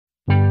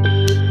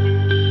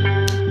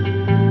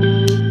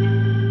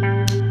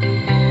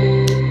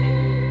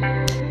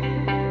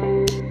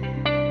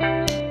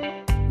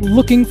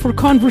looking for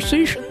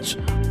conversations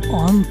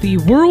on the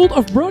world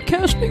of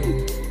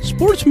broadcasting,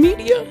 sports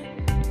media,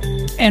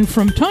 and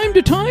from time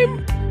to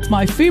time,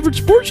 my favorite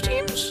sports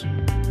teams?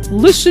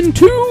 Listen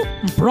to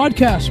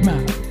Broadcast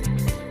Map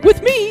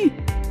with me,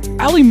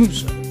 Ali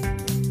Musa.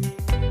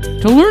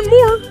 To learn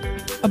more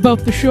about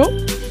the show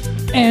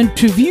and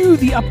to view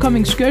the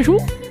upcoming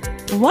schedule,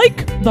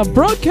 like the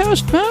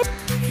Broadcast Map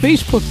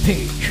Facebook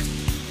page.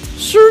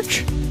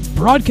 Search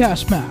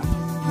Broadcast Map.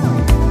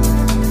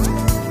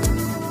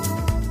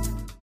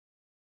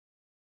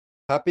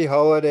 Happy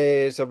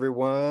holidays,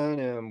 everyone,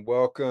 and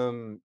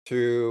welcome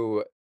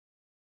to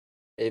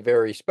a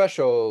very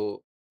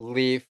special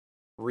Leaf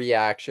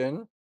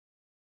reaction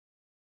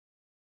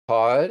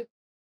pod.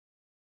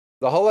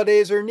 The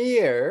holidays are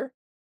near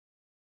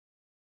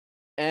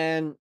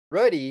and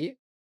ready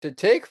to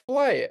take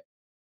flight.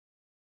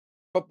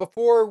 But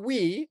before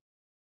we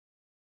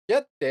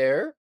get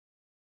there,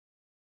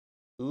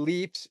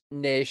 Leafs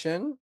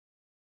Nation,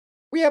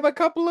 we have a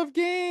couple of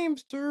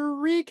games to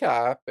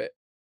recap it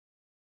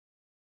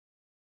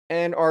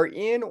and are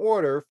in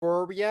order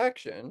for a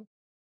reaction.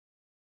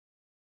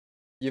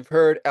 You've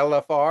heard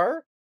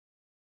LFR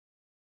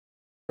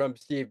from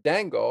Steve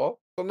Dangle,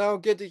 so now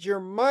get to hear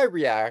my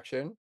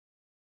reaction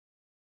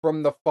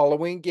from the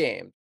following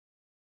games.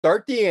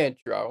 Start the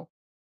intro.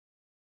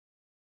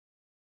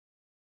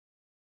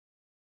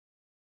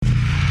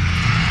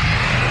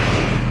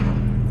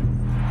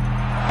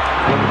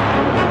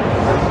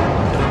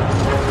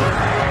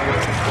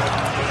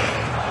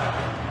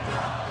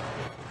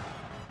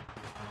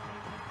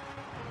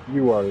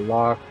 You are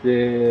locked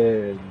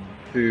in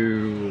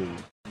to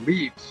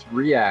Leafs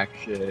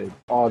reaction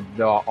on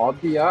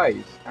the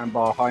ice and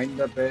behind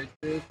the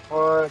benches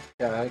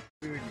podcast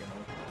studio.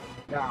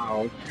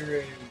 Now here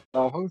is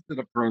the host of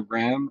the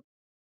program,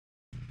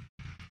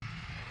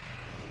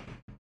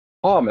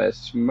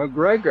 Thomas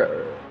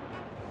McGregor,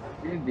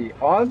 in the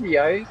On the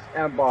Ice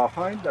and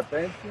Behind the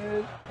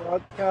Benches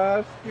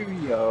podcast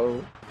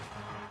studio.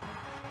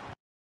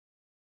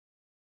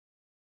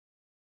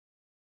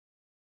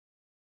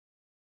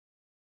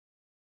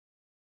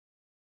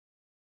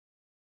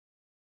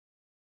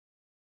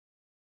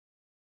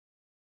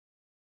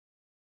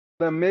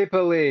 The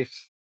Maple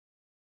Leafs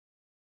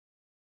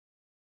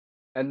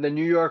and the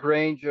New York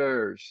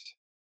Rangers.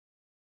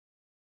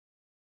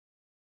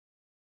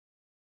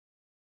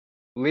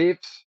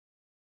 Leafs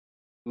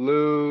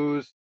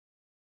lose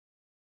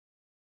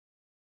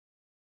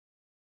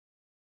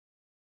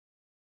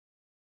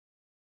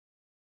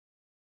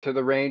to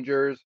the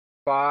Rangers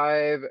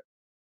 5-2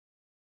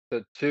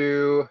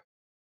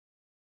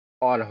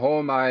 on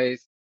home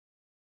ice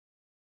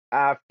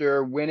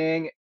after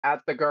winning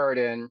at the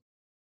Garden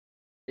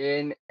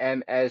in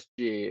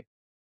MSG,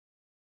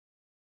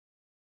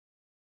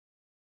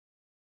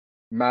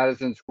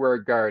 Madison Square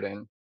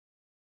Garden.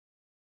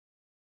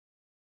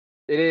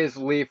 It is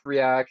Leaf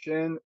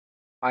Reaction.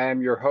 I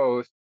am your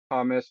host,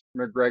 Thomas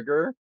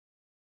McGregor.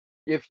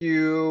 If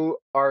you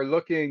are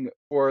looking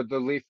for the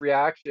Leaf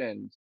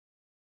reactions,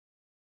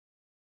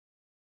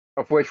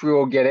 of which we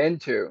will get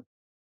into,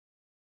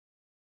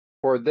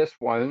 for this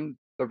one,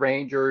 the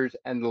Rangers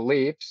and the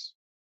Leafs,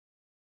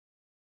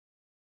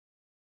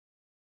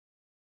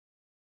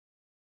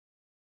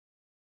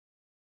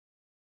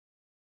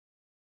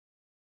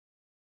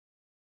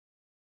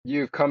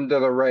 you've come to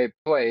the right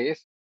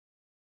place.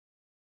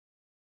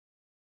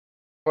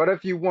 But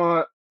if you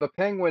want the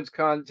Penguins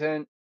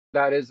content,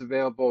 that is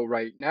available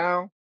right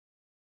now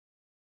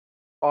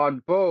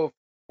on both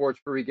Sports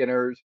for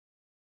Beginners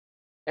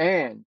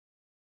and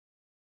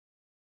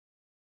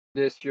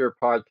this year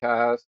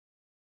podcast,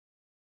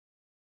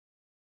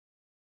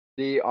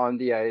 the On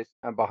the Ice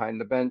and Behind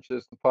the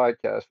Benches, the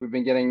podcast. We've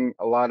been getting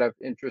a lot of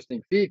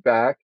interesting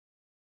feedback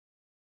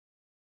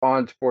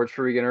on Sports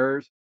for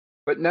Beginners,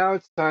 but now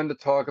it's time to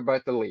talk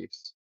about the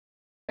Leafs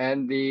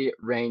and the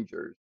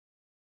Rangers.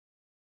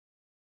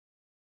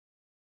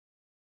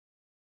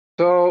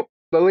 So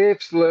the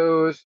Leafs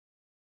lose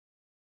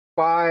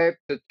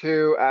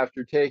 5-2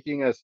 after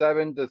taking a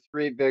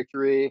 7-3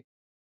 victory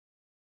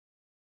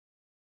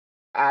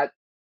at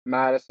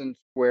Madison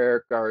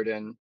Square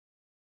Garden.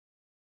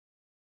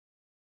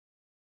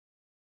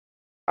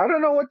 I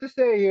don't know what to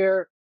say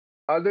here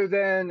other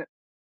than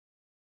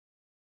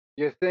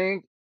you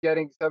think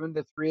getting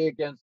 7-3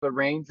 against the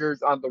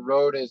Rangers on the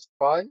road is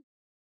fun.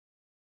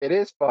 It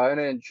is fun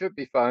and should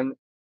be fun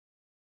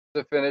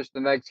to finish the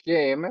next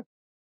game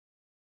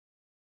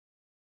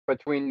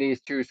between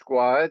these two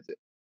squads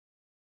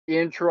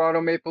in Toronto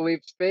Maple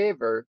Leafs'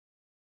 favor,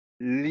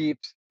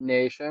 Leafs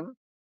Nation.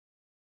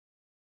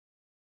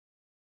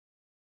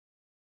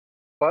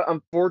 But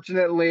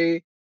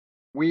unfortunately,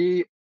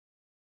 we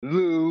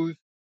lose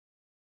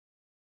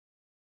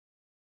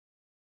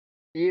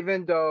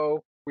even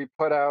though we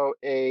put out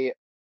a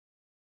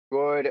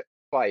good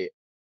fight.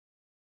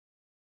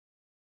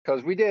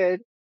 Because we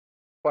did,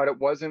 but it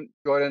wasn't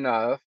good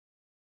enough.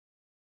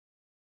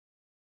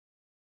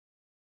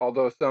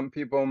 Although some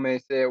people may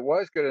say it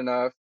was good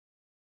enough,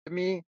 to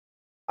me,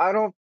 I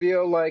don't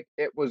feel like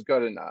it was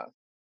good enough.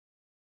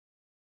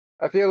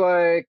 I feel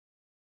like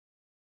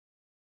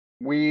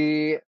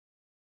we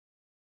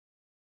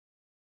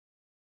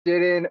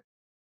didn't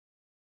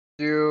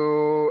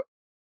do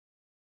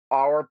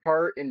our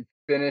part in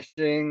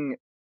finishing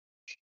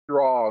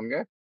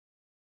strong.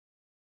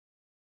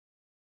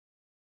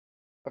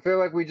 I feel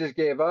like we just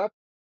gave up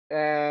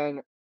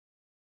and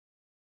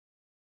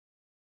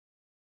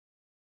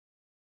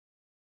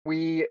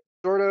we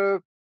sort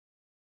of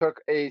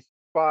took a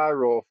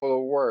spiral for the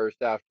worst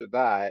after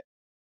that.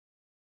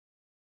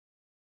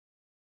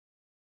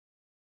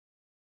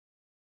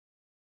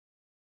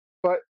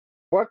 But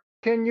what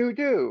can you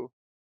do?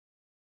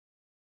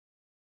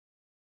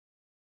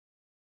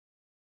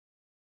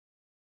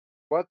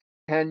 What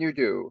can you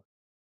do?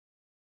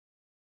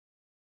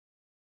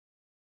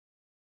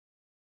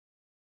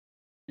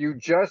 You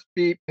just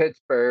beat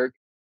Pittsburgh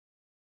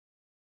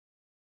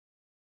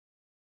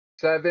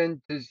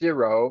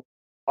 7-0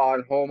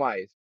 on home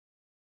ice.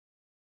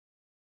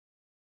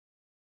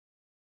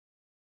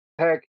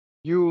 Heck,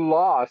 you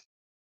lost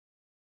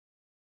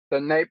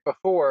the night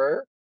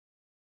before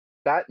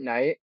that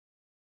night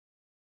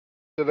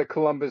to the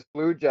Columbus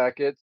Blue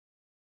Jackets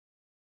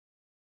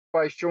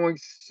by showing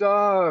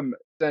some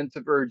sense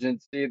of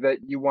urgency that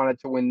you wanted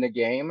to win the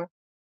game.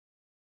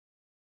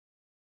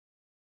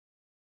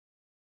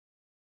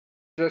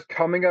 Just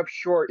coming up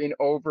short in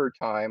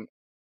overtime,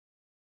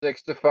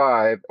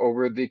 6-5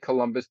 over the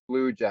Columbus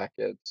Blue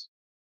Jackets.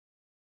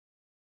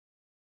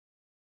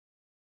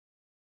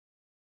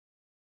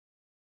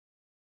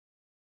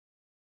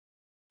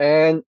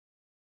 And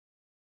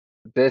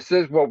this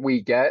is what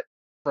we get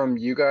from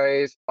you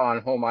guys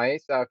on home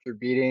ice after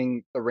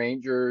beating the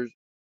Rangers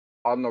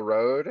on the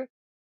road.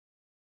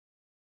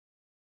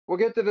 We'll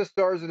get to the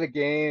stars of the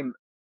game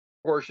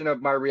portion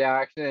of my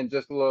reaction in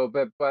just a little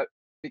bit, but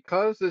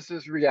because this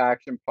is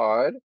reaction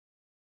pod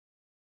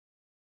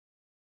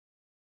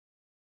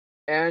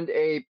and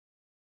a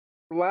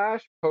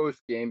flash post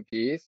game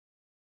piece,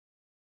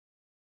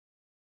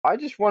 I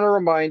just want to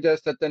remind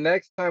us that the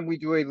next time we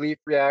do a Leaf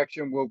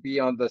reaction will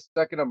be on the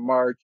 2nd of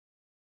March,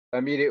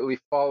 immediately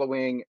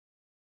following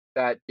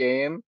that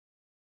game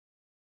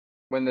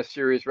when the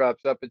series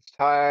wraps up. It's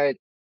tied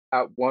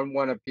at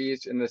 1-1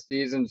 apiece in the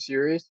season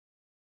series.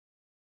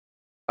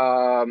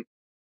 Now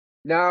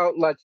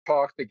let's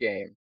talk the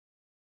game.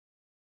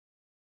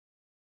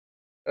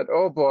 And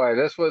oh boy,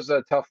 this was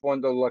a tough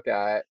one to look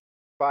at.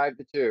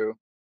 5-2.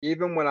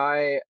 Even when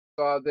I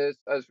saw this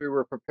as we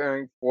were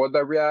preparing for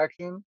the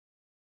reaction,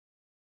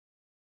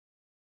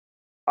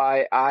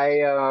 I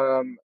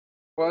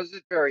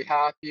wasn't very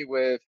happy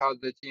with how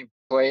the team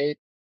played.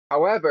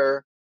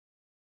 However,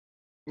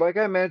 like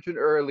I mentioned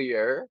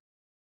earlier,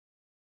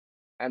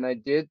 and I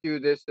did do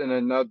this in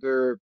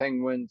another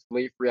Penguins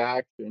Leaf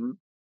reaction,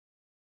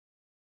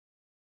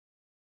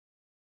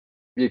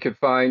 you could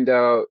find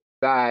out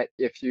that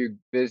if you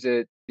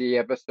visit the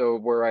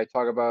episode where I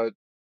talk about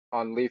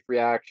on Leaf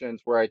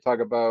reactions, where I talk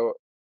about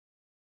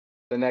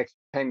the next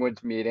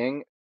Penguins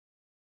meeting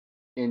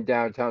in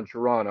downtown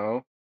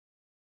Toronto.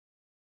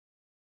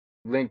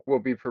 Link will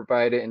be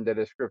provided in the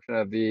description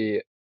of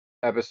the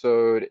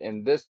episode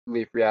in this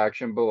Leaf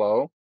reaction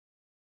below,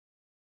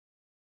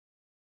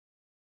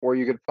 or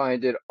you can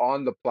find it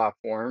on the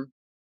platform.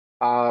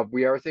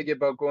 We are thinking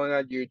about going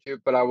on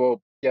YouTube, but I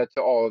will get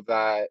to all of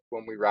that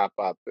when we wrap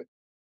up.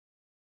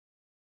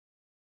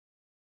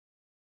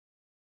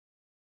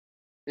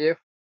 If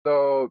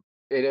though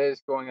it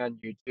is going on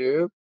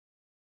YouTube,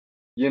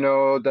 you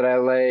know that I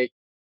like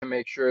to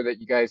make sure that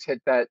you guys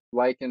hit that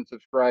like and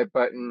subscribe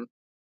button.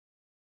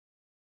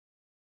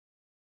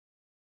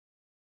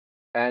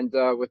 And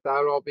with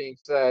that all being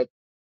said,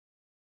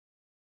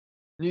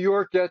 New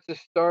York gets to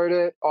start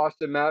it.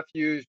 Austin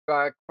Matthews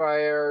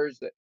backfires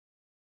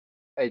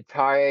a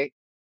tie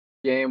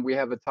game. We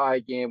have a tie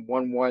game,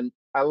 1-1.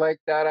 I like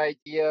that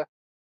idea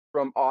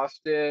from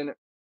Austin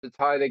to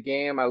tie the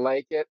game. I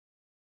like it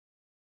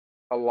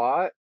a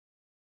lot.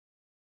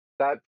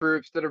 That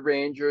proves to the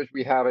Rangers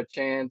we have a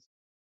chance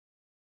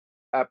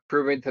at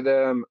proving to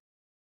them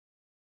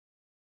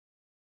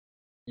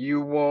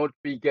you won't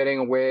be getting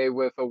away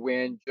with a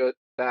win just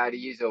that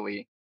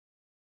easily.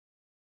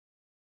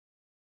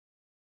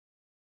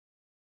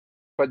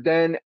 But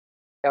then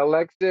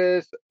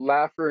Alexis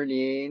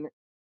Lafreniere,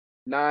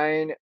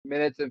 9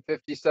 minutes and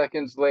 50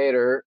 seconds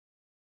later,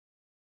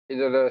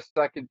 into the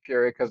second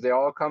period, because they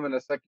all come in the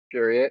second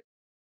period,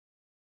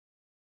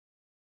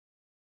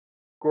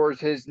 scores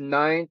his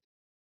ninth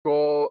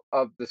goal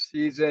of the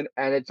season,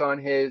 and it's on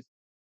his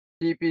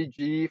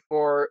TPG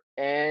for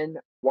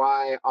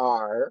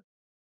NYR.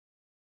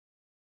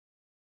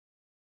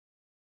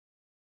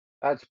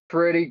 That's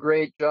pretty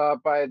great job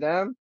by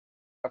them.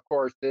 Of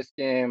course, this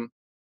game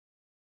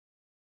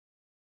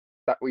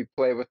that we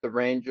play with the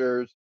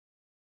Rangers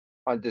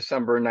on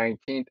December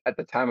 19th, at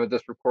the time of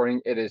this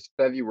recording, it is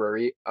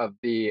February of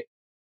the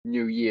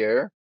new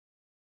year.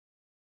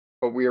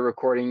 But we are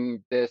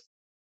recording this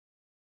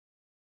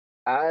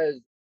as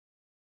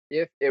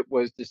if it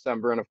was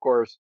December. And of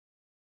course,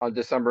 on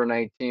December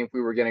 19th,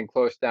 we were getting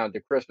close down to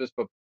Christmas.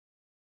 But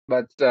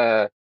let's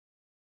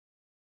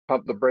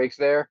pump the brakes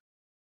there.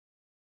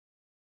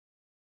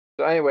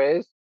 So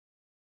anyways,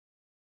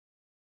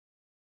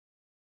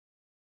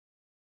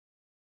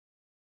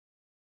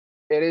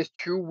 it is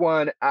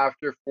 2-1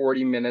 after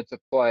 40 minutes of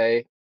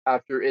play,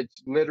 after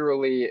it's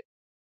literally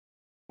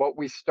what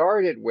we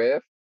started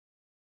with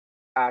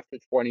after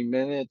 20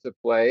 minutes of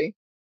play.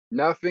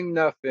 Nothing,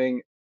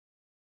 nothing,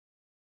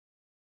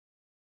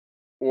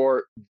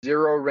 or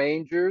 0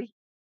 Rangers,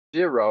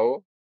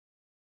 0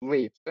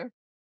 Leafs.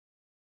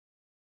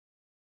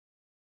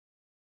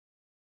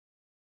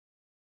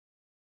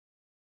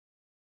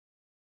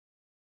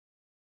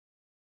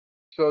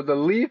 So the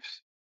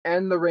Leafs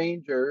and the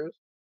Rangers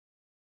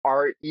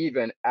are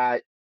even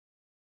at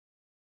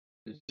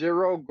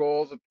 0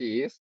 goals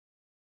apiece.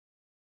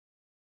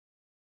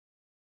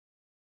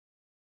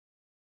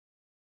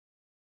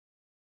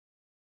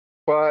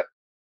 But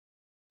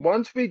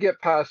once we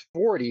get past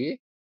 40,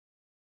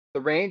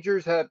 the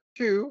Rangers have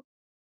 2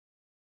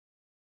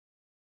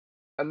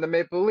 and the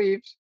Maple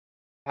Leafs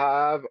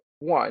have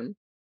 1.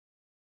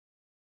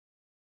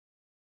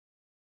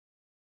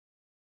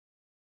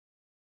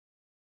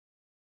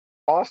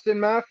 Austin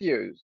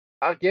Matthews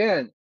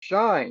again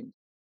shines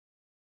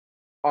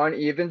on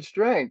even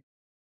strength.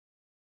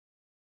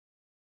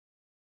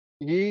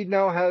 He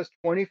now has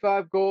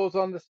 25 goals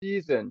on the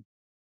season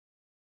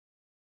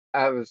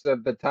as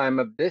of the time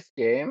of this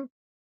game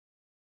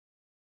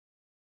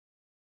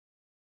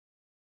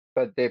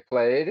that they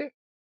played,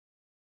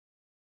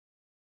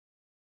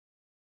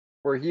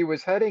 where he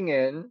was heading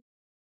in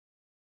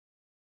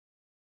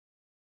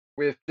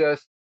with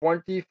just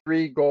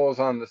 23 goals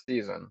on the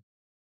season.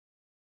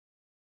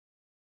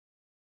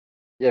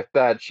 If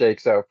that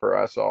shakes out for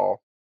us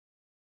all.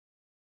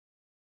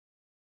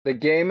 The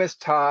game is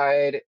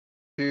tied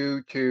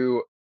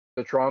 2-2.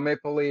 The Toronto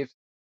Maple Leafs.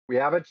 We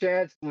have a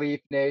chance,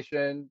 Leaf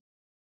Nation.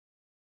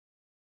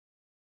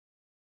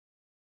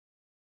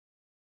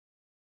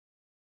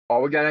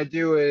 All we gotta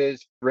do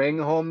is bring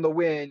home the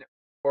win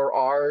for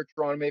our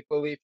Toronto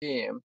Maple Leaf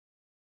team.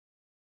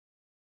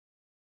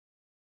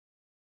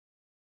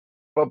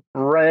 But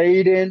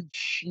Braden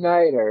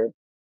Schneider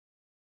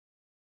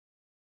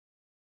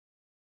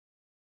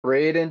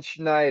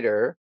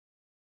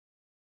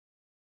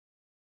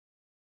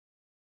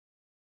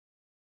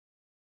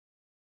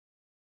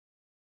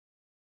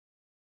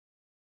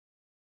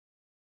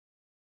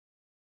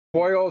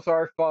spoils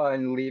our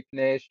fun, Leaf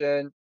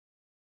Nation.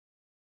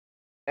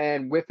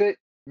 And with it,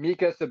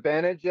 Mika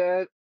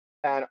Zibanejad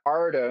and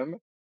Artem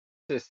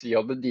to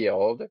seal the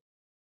deal.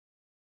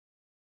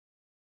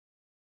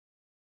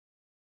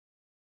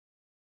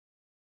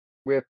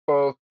 With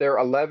both their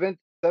 11th,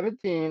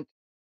 17th,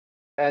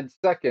 and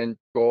second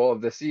goal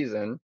of the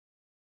season.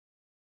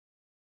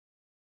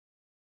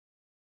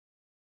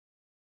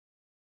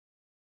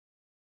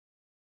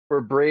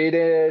 For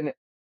Braden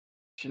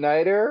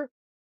Schneider,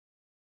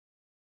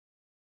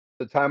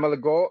 the time of the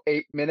goal,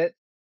 8 minutes,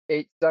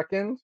 8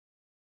 seconds,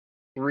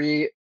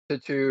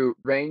 3-2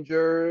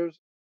 Rangers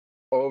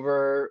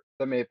over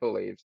the Maple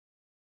Leafs.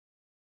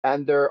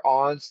 And their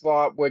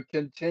onslaught would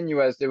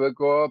continue as they would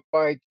go up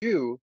by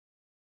 2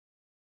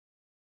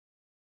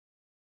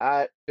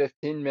 at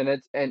 15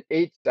 minutes and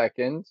 8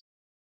 seconds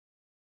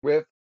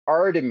with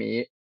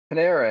Artemi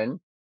Panarin.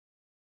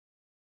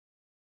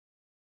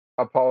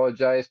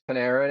 Apologize,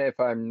 Panarin, if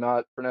I'm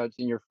not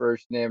pronouncing your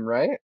first name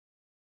right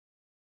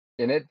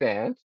in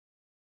advance.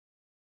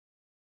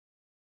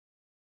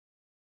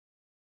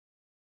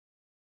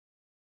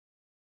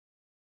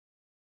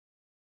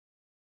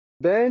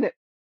 Then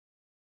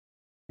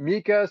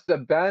Mika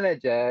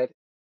Zibanejad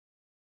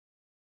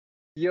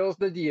seals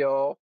the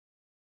deal.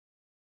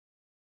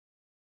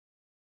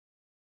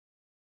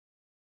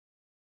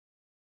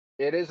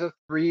 It is a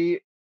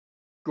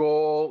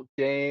 3-goal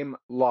game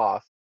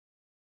loss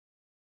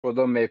for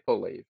the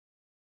Maple Leafs.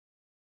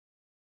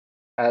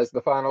 As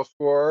the final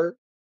score,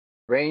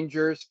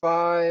 Rangers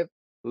 5,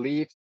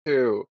 Leafs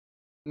 2.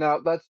 Now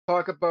let's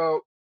talk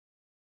about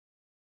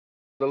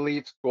the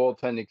Leafs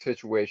goaltending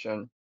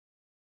situation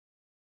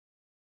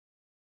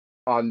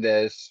on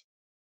this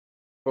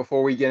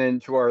before we get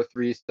into our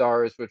 3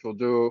 stars, which we'll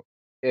do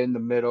in the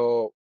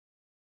middle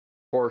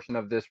portion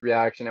of this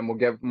reaction, and we'll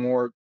get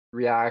more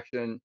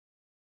reaction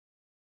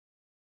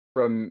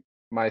from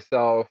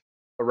myself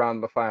around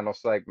the final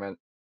segment.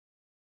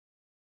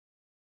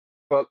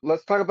 But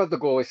let's talk about the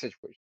goalie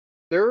situation.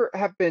 There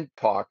have been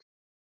talks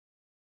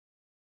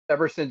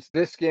ever since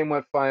this game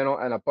went final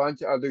and a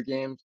bunch of other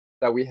games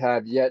that we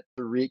have yet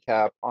to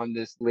recap on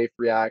this Leaf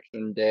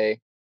Reaction Day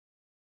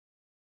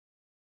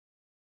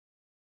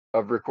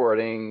of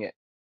recording,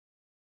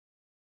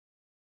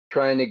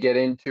 trying to get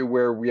into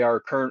where we are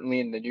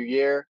currently in the new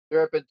year. There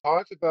have been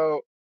talks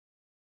about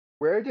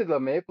where did the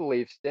Maple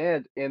Leafs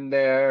stand in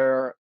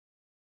their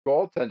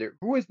goaltender?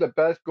 Who is the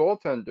best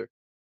goaltender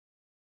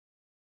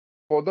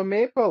for the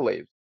Maple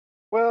Leafs?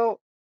 Well,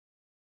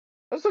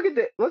 let's look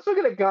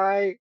at a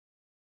guy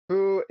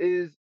who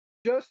is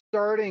just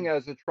starting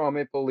as a Toronto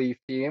Maple Leaf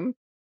team,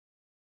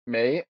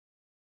 mate,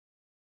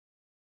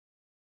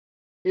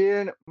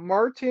 in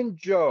Martin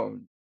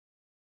Jones.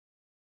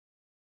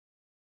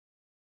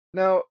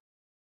 Now,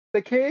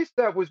 the case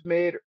that was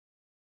made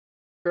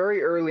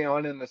very early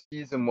on in the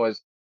season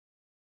was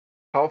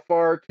how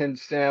far can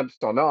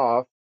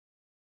Samsonov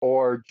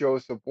or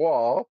Joseph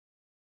Wall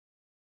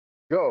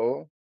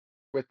go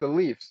with the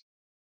Leafs?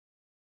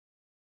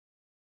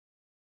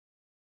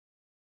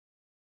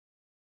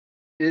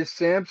 Is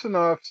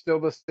Samsonov still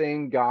the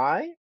same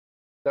guy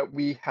that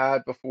we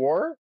had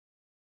before,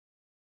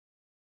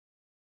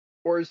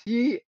 or is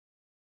he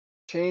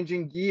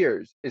changing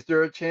gears? Is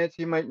there a chance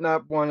he might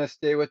not want to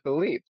stay with the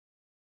Leafs?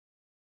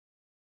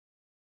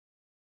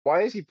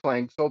 Why is he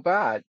playing so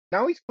bad?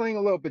 Now he's playing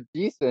a little bit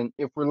decent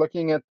if we're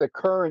looking at the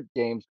current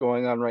games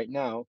going on right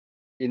now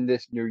in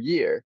this new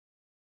year.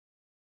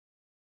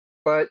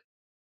 But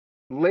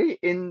late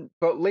in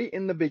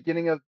the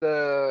beginning of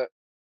the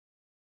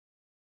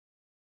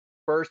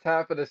first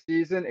half of the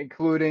season,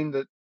 including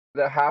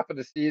the half of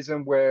the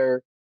season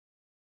where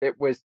it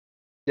was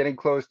getting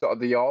close to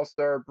the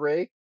All-Star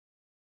break,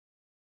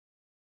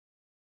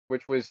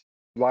 which was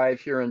live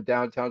here in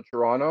downtown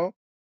Toronto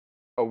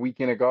a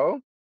weekend ago.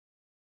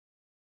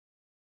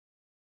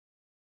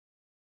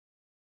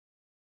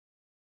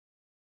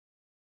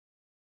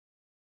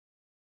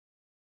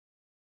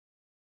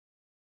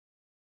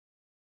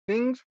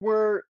 Things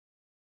were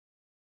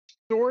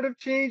sort of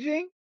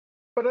changing,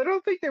 but I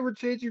don't think they were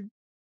changing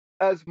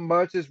as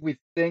much as we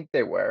think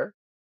they were.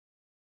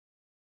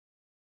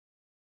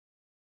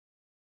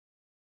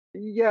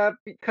 Yeah,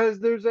 because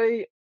there's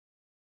a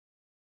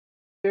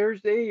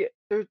change.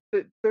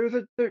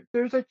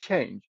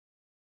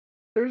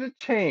 There's a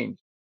change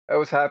that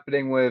was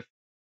happening with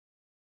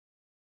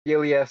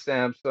Ilya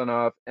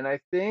Samsonov, and I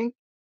think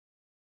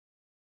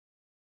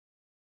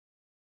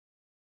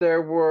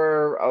there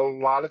were a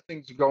lot of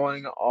things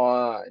going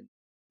on.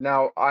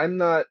 Now, I'm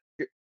not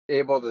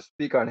able to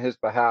speak on his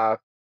behalf,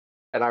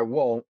 and I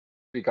won't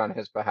speak on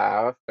his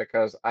behalf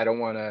because I don't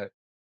want to,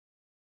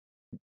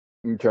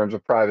 in terms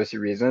of privacy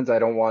reasons, I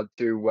don't want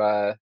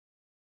to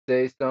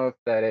say stuff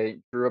that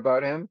ain't true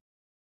about him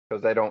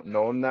because I don't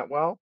know him that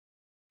well.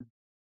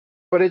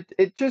 But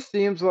it just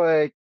seems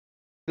like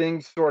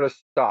things sort of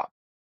stopped.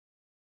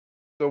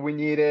 So we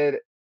needed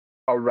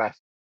a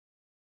rest,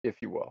 if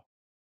you will,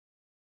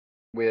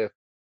 with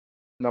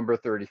number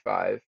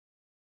 35.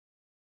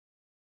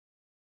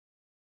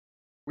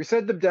 We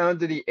sent them down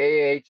to the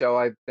AHL,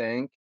 I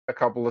think, a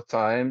couple of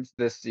times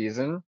this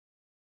season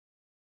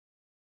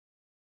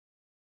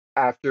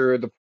after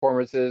the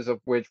performances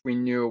of which we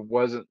knew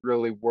wasn't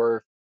really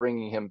worth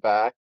bringing him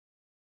back.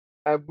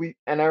 And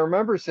I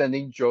remember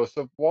sending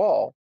Joseph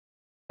Wall.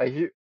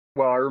 I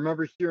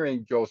remember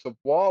hearing Joseph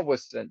Wall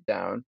was sent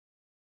down,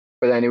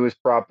 but then he was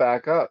brought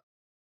back up.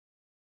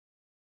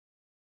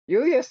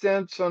 Ilya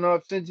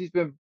Samsonov, since he's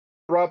been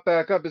brought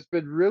back up, has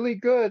been really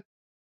good,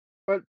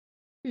 but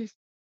he's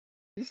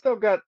he's still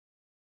got.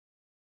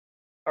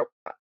 Uh,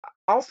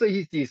 I'll say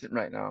he's decent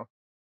right now.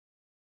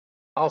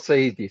 I'll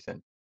say he's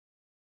decent.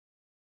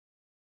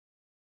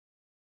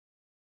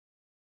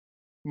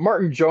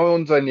 Martin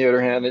Jones, on the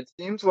other hand, it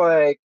seems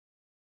like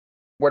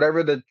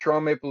whatever the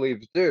Toronto Maple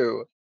Leafs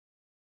do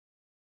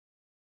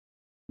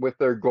with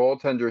their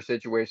goaltender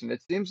situation,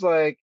 it seems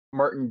like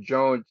Martin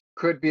Jones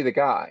could be the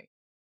guy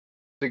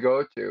to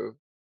go to.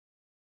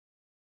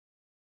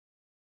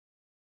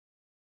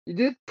 He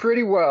did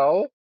pretty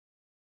well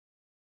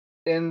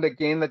in the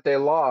game that they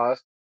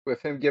lost with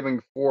him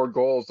giving 4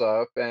 goals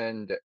up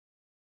and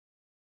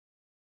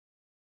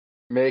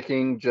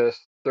making just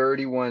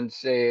 31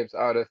 saves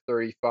out of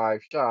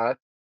 35 shots.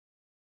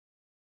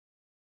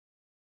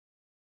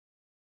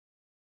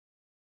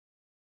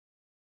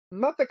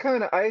 Not the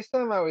kind of ice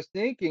time I was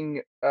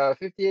thinking.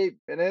 58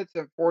 minutes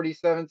and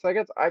 47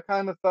 seconds. I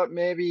kind of thought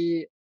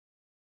maybe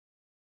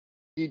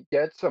he'd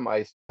get some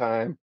ice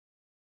time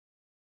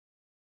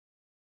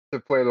to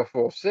play the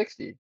full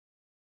 60.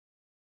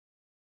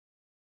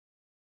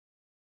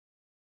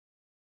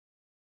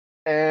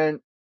 And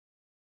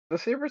the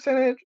save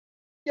percentage,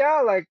 yeah,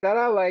 I like that.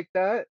 I like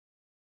that.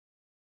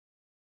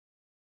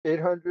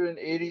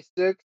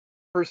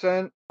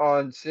 886%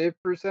 on save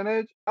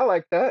percentage. I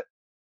like that.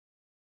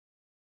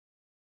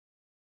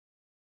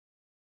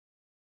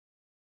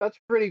 That's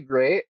pretty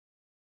great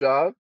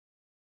job.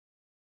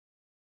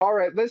 All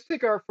right, let's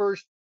take our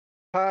first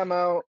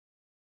timeout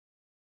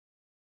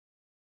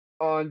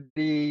on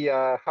the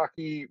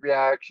hockey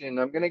reaction.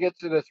 I'm going to get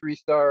to the 3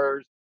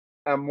 stars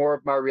and more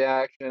of my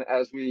reaction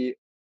as we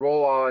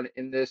roll on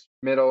in this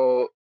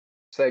middle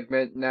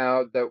segment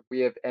now that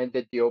we have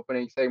ended the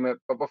opening segment.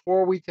 But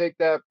before we take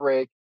that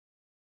break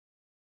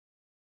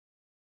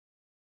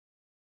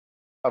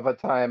of a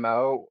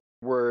timeout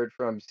word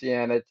from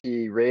Sienna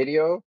T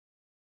Radio,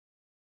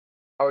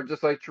 I would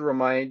just like to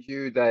remind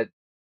you that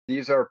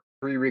these are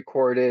pre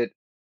recorded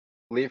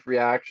Leaf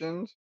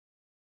reactions.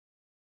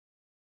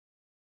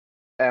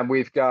 And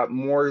we've got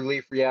more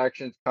Leaf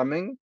reactions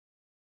coming,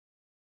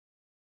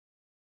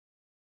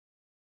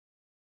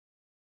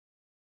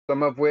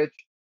 some of which,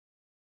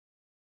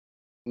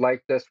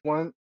 like this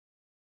one,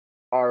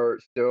 are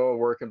still a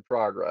work in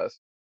progress.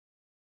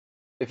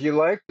 If you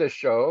like the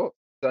show,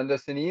 send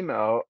us an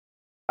email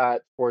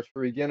at Sports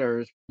for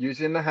Beginners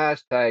using the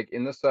hashtag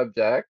in the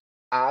subject,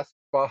 Ask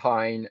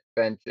Behind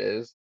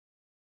Benches.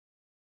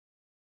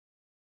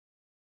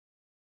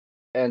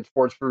 And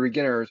Sports for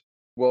Beginners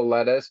will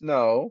let us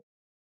know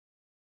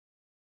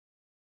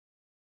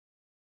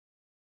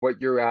what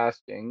you're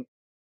asking.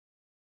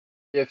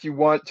 If you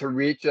want to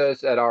reach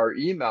us at our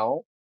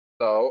email,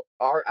 so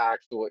our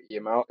actual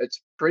email,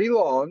 it's pretty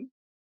long,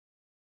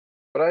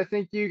 but I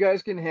think you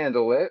guys can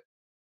handle it.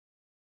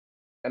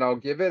 And I'll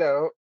give it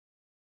out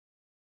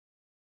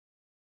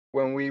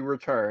when we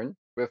return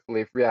with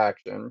Leaf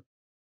Reaction.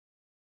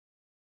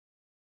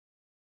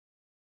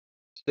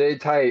 Stay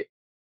tight,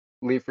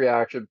 Leaf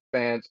Reaction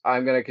fans.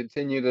 I'm going to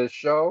continue this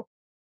show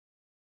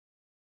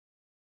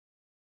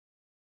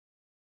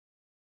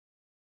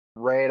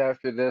right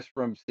after this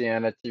from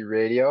Sanity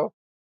Radio.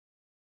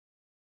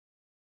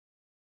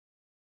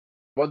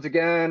 Once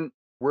again,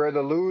 we're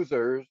the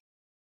losers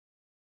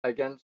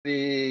against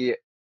the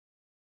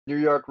New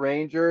York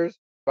Rangers,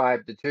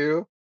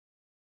 5-2.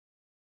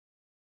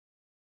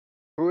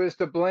 Who is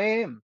to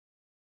blame?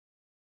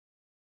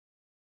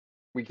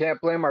 We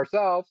can't blame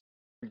ourselves.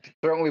 We can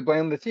certainly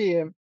blame the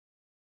team.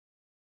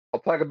 I'll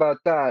talk about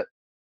that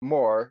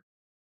more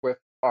with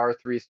our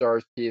 3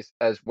 stars piece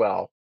as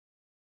well.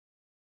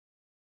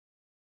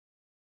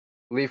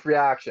 Leaf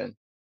Reaction,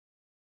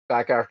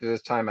 back after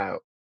this timeout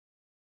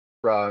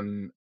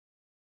from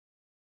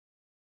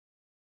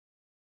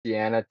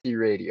Sanity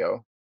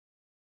Radio.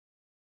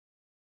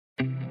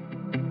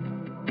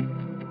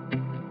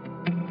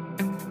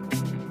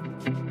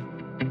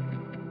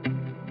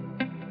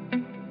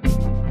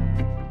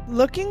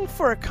 Looking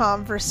for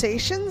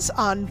conversations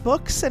on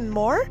books and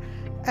more,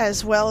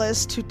 as well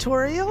as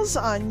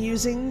tutorials on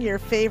using your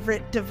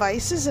favorite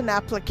devices and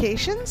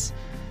applications?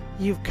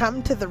 You've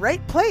come to the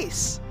right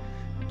place.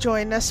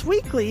 Join us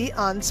weekly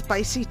on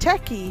Spicy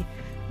Techie,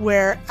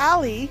 where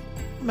Ali,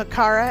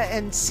 Makara,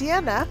 and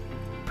Sienna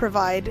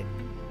provide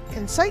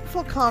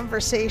insightful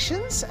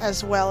conversations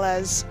as well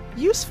as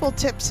useful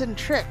tips and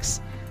tricks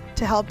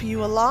to help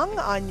you along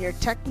on your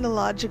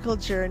technological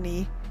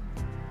journey.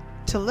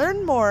 To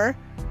learn more,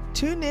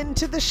 tune in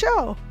to the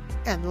show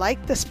and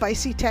like the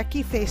Spicy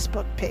Techie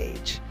Facebook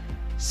page.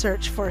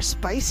 Search for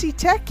Spicy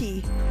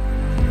Techie.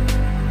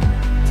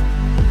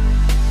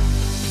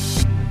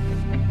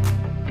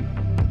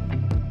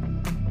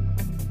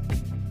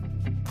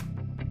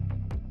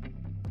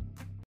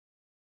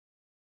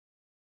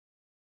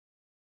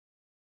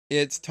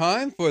 It's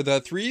time for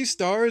the 3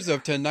 stars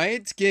of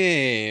tonight's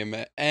game.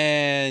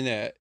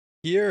 And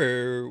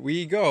here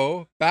we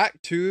go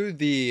back to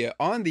the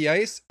On the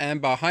Ice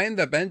and Behind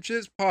the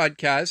Benches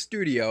podcast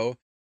studio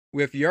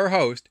with your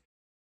host,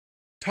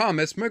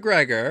 Thomas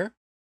McGregor.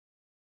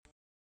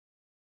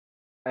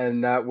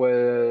 And that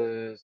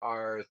was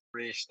our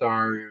 3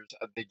 stars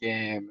of the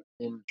game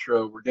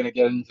intro. We're going to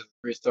get into the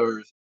 3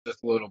 stars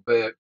just a little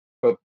bit.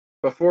 But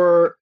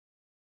before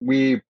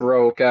we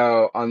broke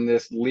out on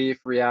this Leaf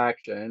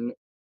Reaction,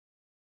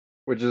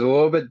 which is a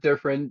little bit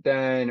different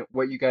than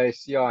what you guys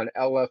see on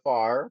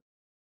LFR,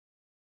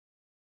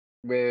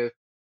 with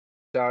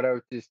shout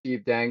out to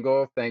Steve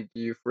Dangle. Thank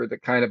you for the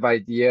kind of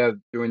idea of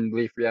doing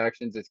Leaf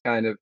Reactions. It's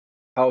kind of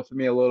helped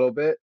me a little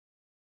bit.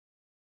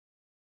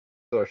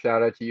 So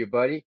shout out to you,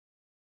 buddy.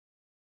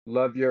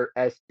 Love your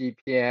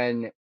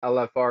SDPN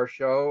LFR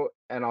show,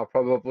 and I'll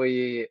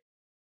probably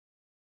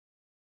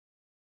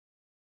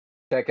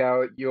check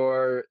out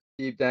your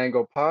Steve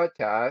Dangle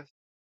podcast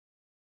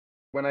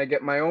when I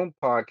get my own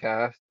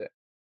podcast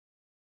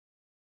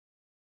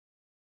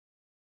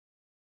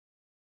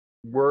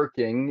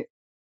working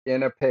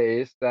in a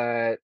pace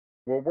that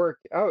will work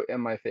out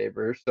in my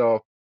favor. So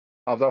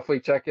I'll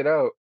definitely check it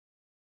out.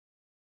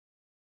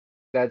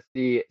 That's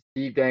the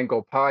Steve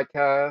Dangle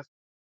podcast,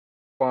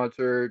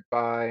 sponsored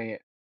by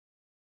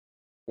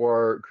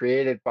or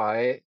created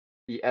by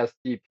the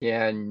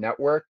SDPN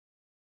network,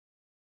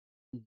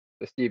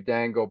 the Steve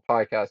Dangle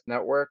Podcast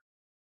Network.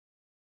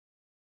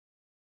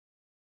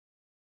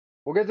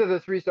 We'll get to the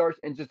 3 stars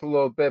in just a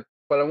little bit,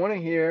 but I want to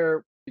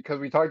hear, because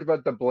we talked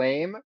about the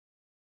blame,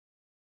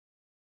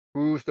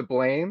 who's to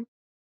blame.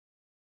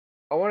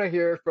 I want to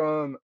hear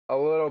from a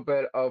little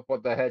bit of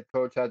what the head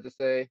coach had to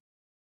say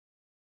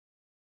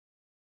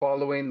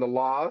following the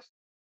loss.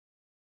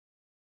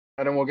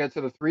 And then we'll get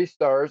to the 3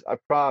 stars, I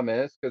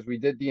promise, because we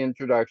did the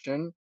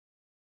introduction.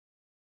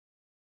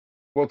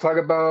 We'll talk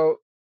about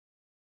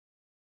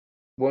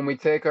when we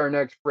take our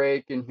next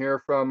break and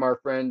hear from our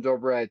friends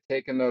over at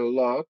Take Another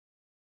Look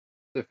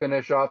to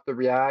finish off the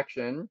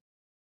reaction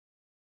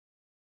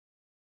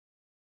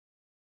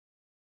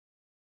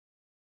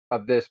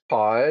of this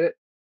pod,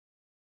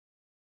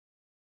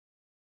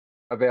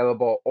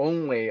 available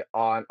only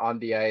on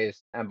the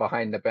Ice and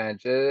Behind the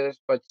Benches,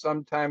 but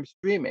sometimes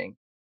streaming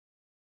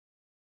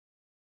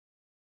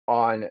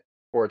on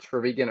Sports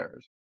for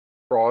Beginners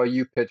for all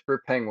you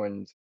Pittsburgh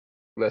Penguins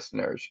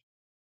listeners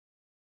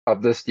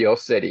of the Steel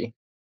City.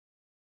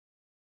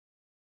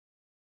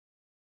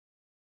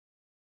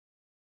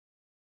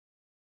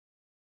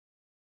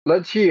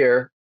 Let's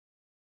hear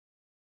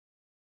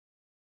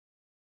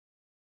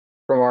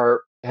from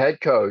our head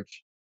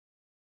coach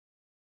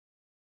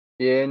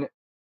in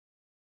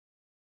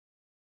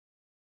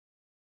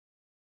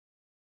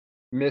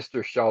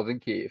Mr. Sheldon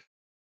Keefe.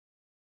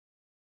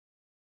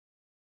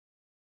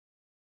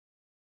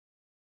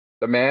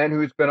 The man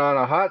who's been on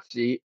a hot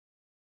seat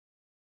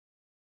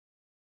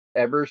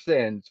ever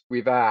since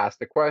we've asked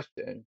the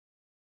question,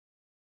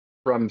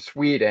 from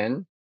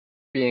Sweden,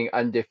 being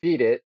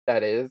undefeated,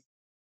 that is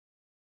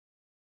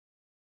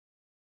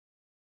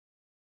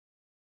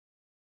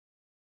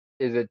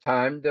it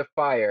time to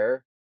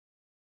fire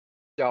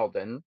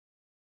Sheldon?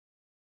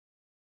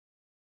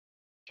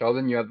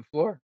 Sheldon, you have the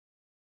floor.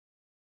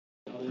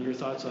 Your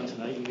thoughts on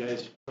tonight? You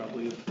guys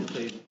probably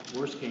played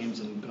worse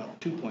games and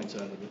got 2 points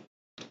out of it.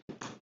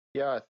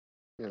 Yeah,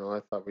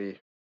 I thought we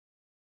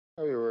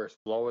were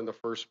slow in the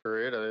first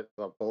period. I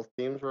thought both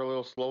teams were a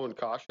little slow and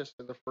cautious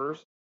in the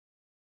first.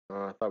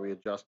 I thought we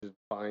adjusted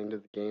fine to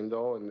the game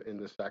though in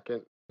the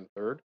second and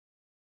third.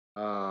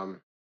 I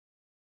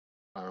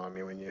don't know. I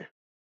mean,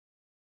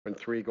 when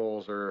 3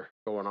 goals are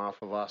going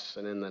off of us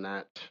and in the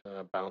net,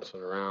 bouncing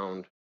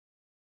around,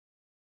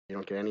 you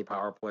don't get any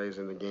power plays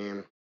in the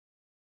game,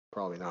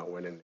 probably not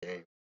winning the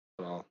game.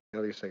 So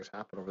these things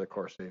happen over the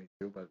course of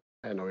 82, but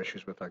I had no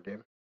issues with that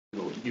game.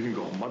 You can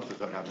go a month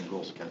without having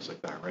goals against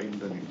like that, right? And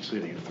then you see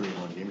that you have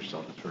 3-1 game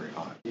yourself. It's very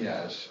hot.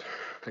 Yes,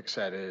 like I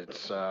said,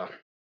 it's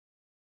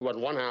when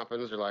one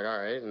happens, you're like, all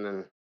right, and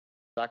then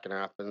second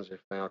happens, you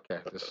think, okay,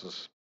 this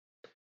is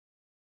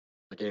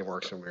the game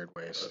works in weird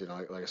ways.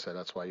 Like I said,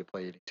 that's why you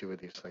play 82 of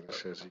these things,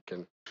 because you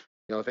can,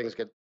 things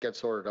get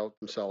sorted out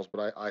themselves.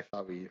 But I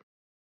thought we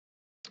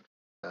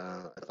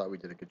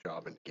did a good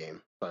job in the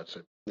game. But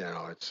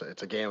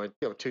it's a game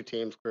with 2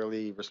 teams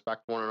clearly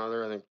respect one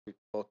another. I think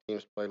both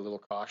teams played a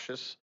little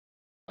cautious,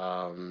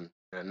 and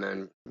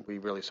then we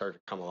really started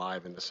to come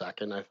alive in the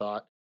second, I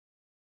thought,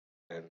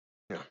 and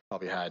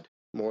probably had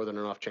more than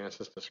enough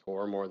chances to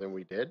score more than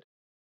we did.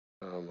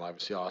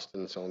 Obviously,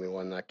 Austin's the only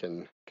one that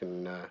can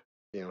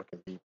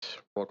beat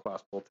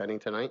world-class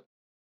goaltending tonight,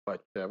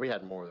 but we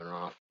had more than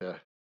enough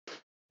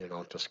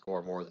to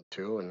score more than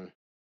 2, and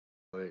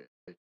it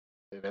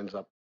ends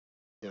up,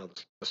 the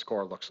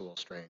score looks a little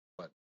strange,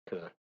 but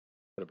could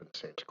have been the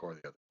same score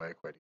the other way.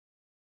 Quite.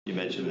 You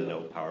mentioned the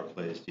no power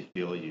plays. Do you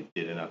feel you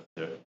did enough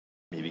to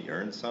maybe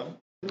earn some?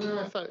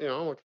 Yeah, I thought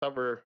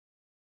we're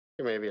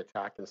maybe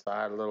attack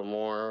inside a little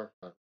more.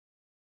 Like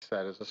I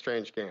said, it's a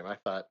strange game. I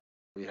thought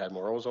we had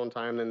more ozone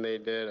time than they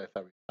did. I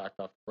thought we attacked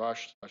off the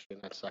rush, especially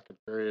in that second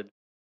period.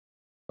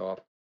 So I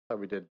thought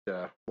we did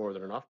more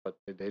than enough, but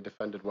they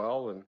defended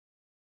well and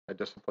had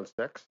discipline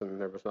sticks, and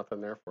there was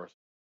nothing there for us.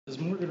 Does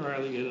Morgan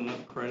Riley get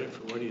enough credit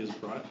for what he has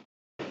brought,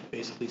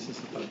 basically since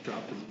the puck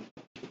dropped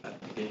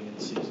at the beginning of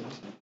the season?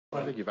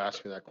 Well, I think you've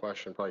asked me that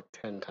question probably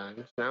 10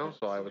 times now,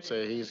 so I would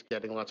say he's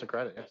getting lots of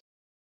credit,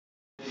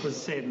 yes. Was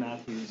Save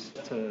Matthews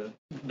to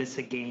miss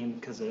a game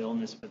because of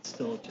illness, but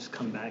still just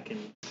come back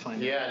and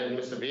find I didn't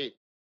miss a beat.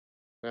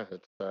 Yeah,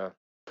 it's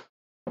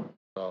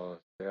so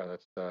yeah,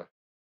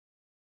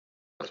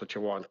 that's what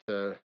you want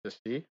to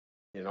see.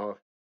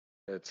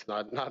 It's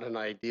not an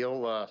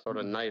ideal sort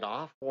of night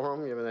off for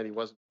him, given that he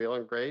wasn't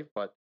feeling great.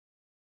 But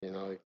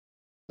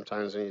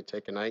sometimes when you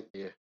take a night,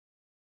 the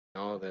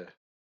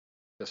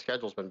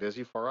schedule's been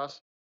busy for us.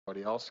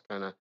 Everybody else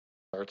kind of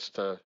starts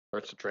to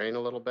drain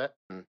a little bit,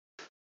 and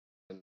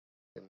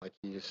like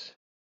he's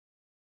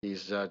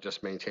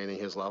just maintaining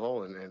his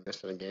level, and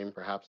missing a game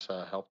perhaps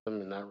helped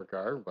him in that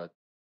regard. But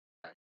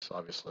he's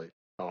obviously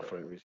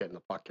confident he's getting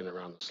the puck in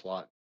around the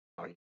slot.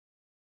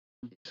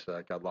 He's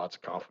got lots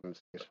of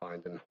confidence he's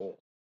finding holes.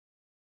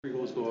 3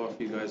 goals go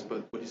off you guys,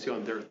 but what do you see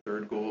on their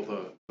third goal,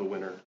 the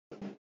winner?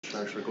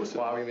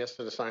 Well, we missed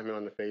an assignment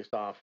on the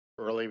face-off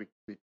early.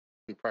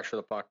 We pressure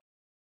the puck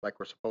like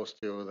we're supposed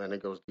to, then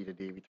it goes D to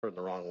D. We turn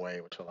the wrong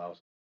way, which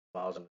allows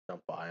them to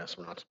jump by us.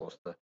 We're not supposed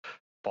to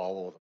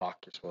follow the puck.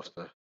 You're supposed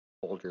to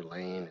hold your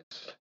lane.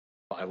 It's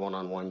 5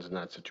 1-on-1s in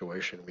that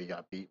situation. We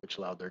got beat, which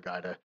allowed their guy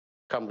to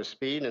come with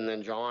speed, and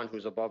then John,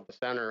 who's above the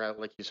center,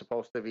 like he's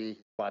supposed to be,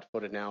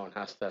 flat-footed now, and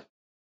has to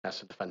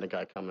defend the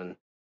guy coming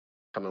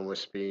with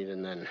speed.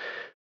 And then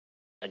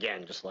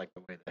again, just like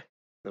the way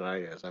that I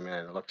is, I mean,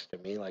 it looks to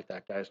me like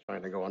that guy's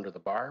trying to go under the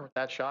bar with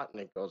that shot,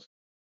 and it goes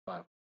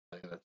 5.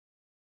 That's the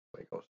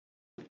way it goes.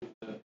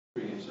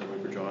 3 games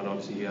for John.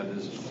 Obviously, he had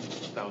his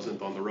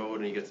 1,000th on the road,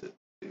 and he gets the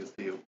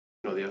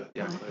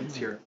accolades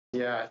here.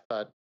 Yeah, I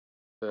thought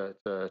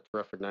it's a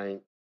terrific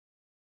night.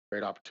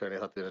 Great opportunity. I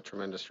thought they did a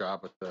tremendous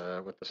job with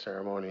the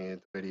ceremony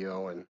and the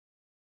video, and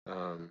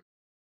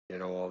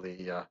all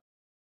the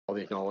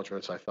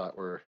acknowledgments I thought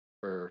were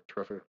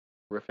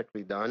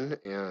terrifically done,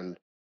 and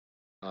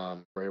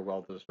very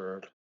well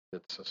deserved.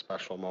 It's a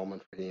special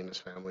moment for he and his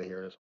family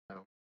here as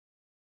well.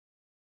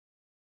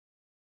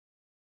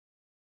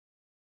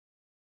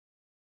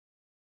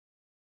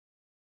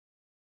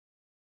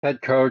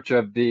 Head coach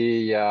of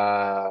the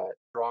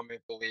Toronto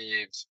Maple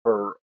Leafs,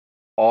 for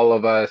all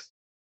of us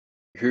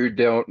who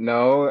don't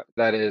know,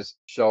 that is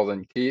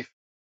Sheldon Keefe.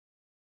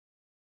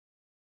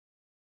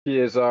 He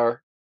is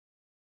our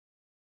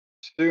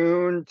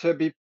soon to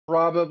be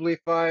probably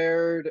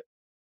fired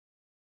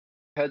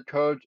head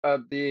coach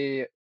of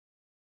the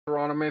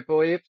Toronto Maple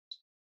Leafs,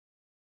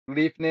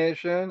 Leaf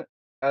Nation,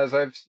 as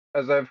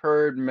I've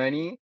heard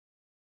many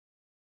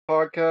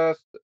podcasts,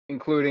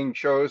 including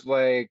shows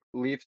like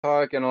Leaf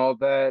Talk and all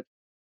that,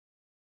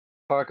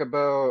 talk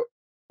about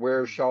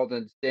where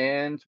Sheldon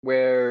stands,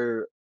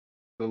 where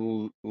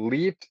the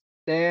Leafs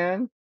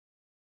stand.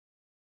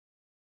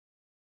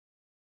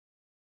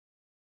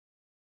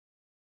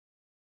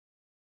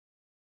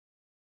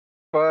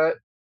 But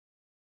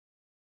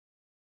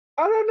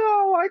I don't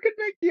know. I could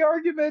make the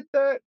argument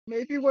that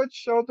maybe what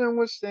Sheldon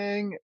was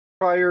saying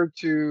prior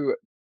to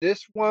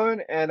this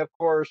one, and of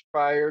course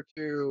prior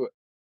to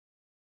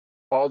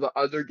all the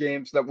other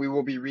games that we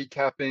will be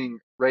recapping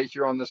right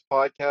here on this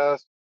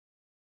podcast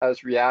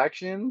as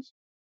reactions.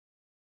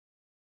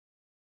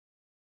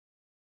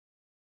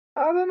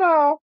 I don't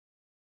know.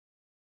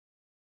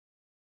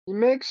 He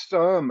makes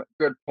some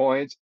good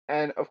points,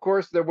 and of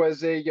course there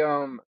was a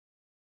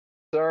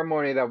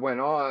ceremony that went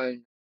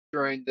on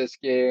during this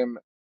game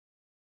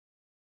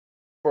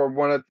for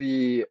one of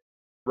the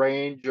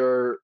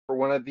players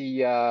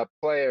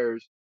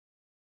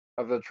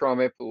of the Toronto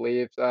Maple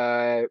Leafs.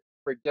 I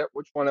forget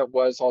which one it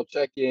was. I'll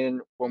check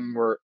in when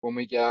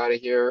we get out of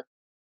here.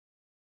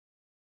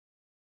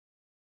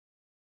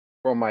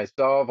 For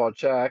myself, I'll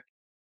check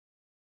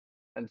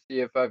and see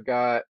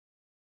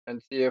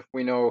if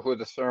we know who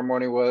the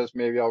ceremony was.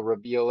 Maybe I'll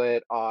reveal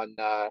it on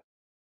the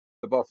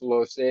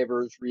Buffalo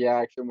Sabres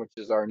reaction, which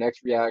is our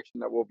next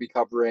reaction that we'll be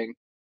covering.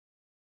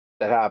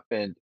 That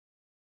happened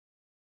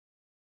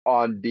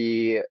on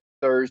the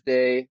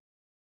Thursday,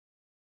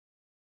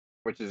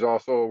 which is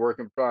also a work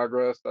in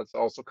progress. That's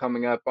also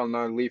coming up on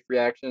our Leaf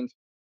reactions.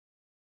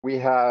 We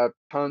have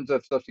tons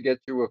of stuff to get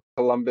to with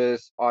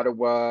Columbus,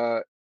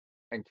 Ottawa,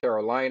 and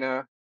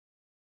Carolina.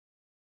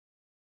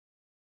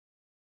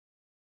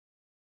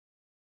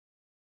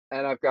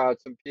 And I've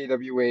got some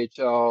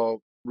PWHL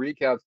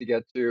recaps to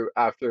get to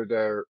after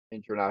their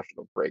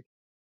international break.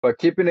 But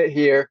keeping it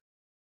here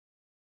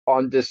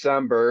on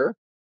December,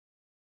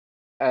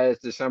 as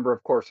December,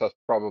 of course, has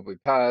probably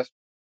passed,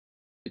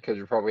 because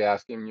you're probably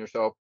asking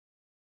yourself,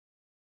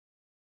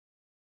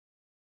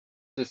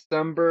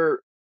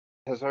 December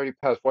has already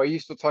passed. Why are you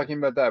still talking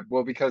about that?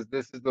 Well, because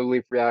this is the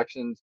Leaf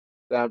reactions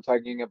that I'm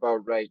talking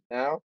about right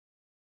now.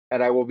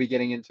 And I will be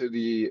getting into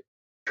the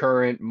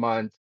current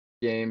month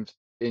games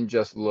in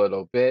just a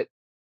little bit.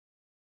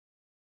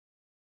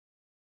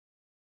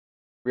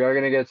 We are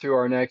going to get to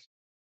our next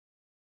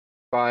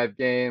 5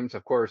 games.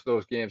 Of course,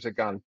 those games have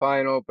gone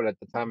final, but at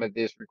the time of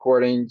these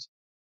recordings,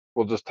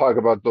 we'll just talk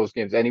about those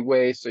games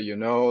anyway, so you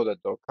know that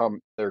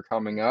they're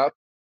coming up.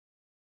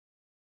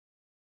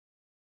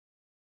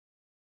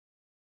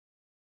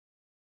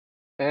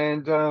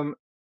 And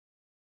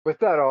with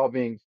that all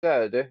being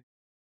said,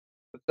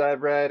 let's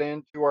dive right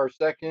into our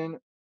second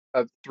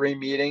of 3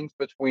 meetings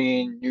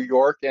between New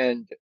York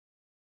and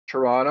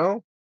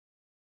Toronto.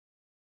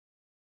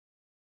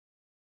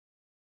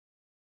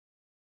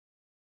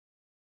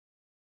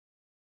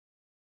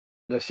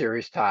 The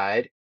series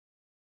tied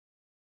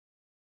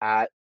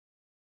at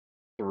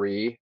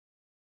 3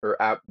 or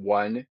at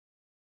 1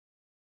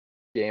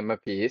 game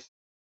apiece.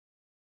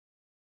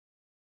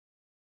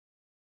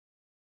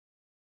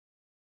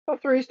 The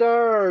 3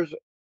 stars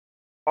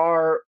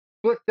are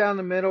split down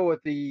the middle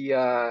with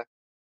the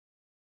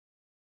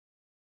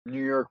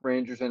New York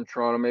Rangers and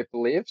Toronto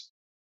Maple Leafs.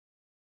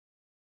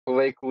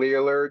 Blake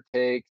Wheeler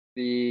takes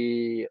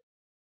the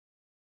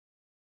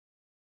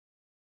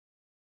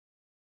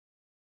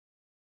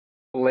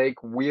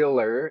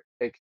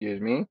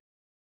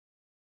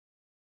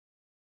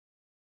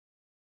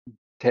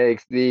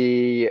takes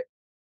the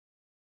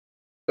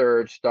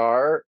 3rd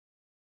star,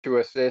 2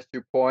 assists,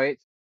 2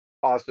 points.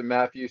 Austin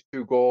Matthews,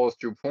 2 goals,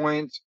 2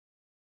 points.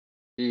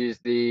 He's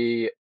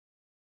the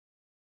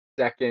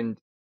 2nd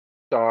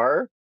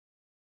star,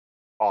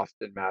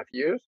 Austin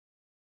Matthews.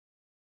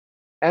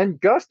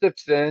 And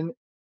Gustafsson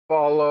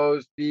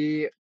follows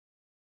the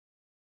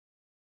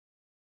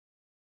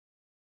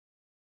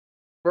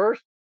 1st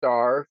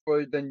star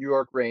for the New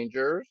York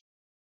Rangers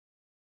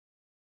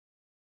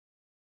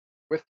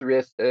with 3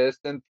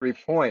 assists and 3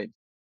 points.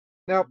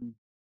 Now,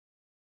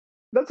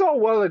 that's all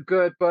well and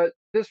good, but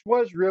this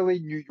was really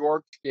New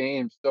York's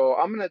game, so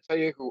I'm going to tell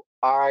you who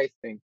I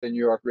think the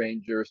New York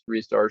Rangers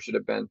 3 stars should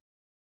have been.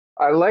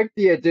 I like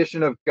the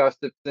addition of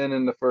Gustafsson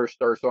in the 1st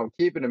star, so I'm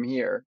keeping him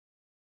here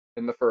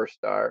in the 1st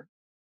star.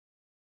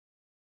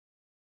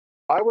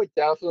 I would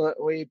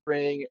definitely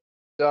bring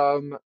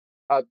some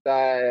of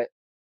that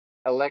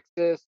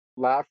Alexis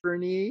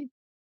Lafreniere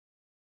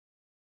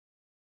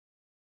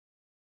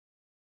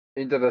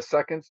into the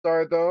 2nd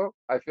star, though.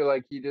 I feel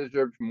like he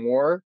deserves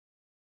more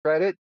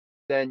credit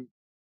than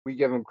we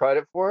give him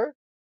credit for.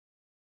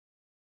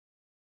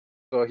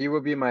 So he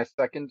would be my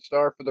 2nd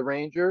star for the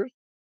Rangers.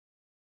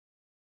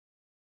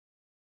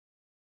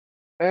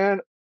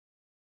 And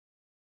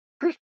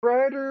Chris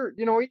Kreider,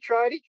 he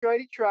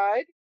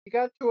tried. He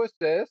got 2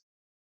 assists.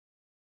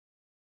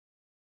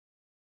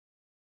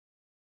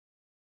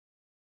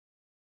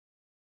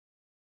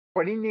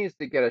 But he needs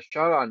to get a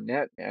shot on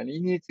net, man. He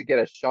needs to get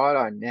a shot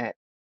on net.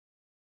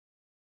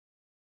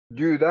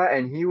 Do that,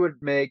 and he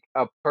would make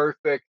a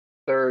perfect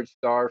third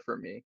star for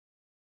me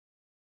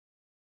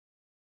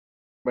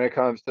when it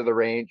comes to the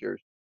Rangers.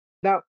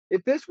 Now,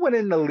 if this went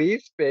in the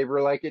Leafs'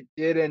 favor like it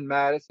did in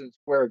Madison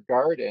Square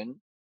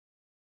Garden,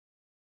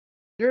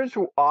 here's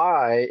who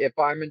if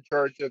I'm in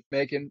charge of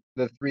making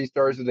the 3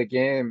 stars of the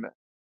game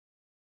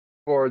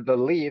for the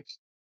Leafs,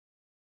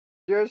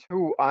 here's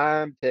who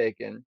I'm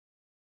taking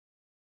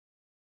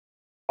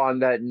on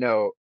that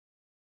note.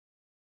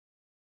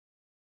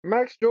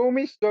 Max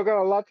Domi still got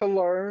a lot to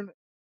learn.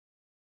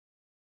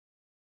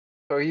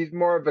 So he's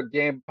more of a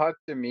game puck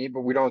to me,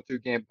 but we don't do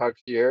game pucks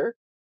here.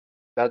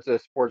 That's a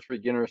sports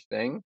beginners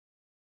thing.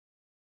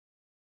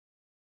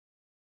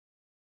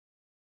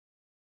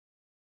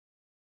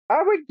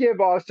 I would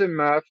give Austin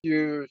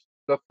Matthews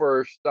the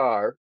first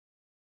star.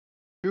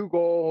 2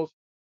 goals,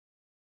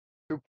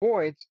 2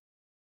 points,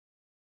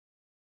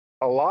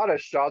 a lot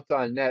of shots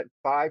on net,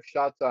 5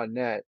 shots on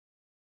net.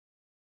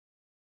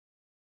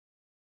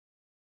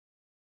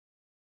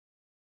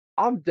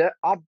 I'm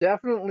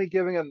definitely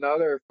giving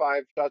another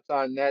 5 shots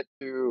on net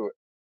to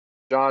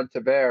John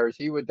Tavares.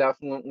 He would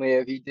definitely,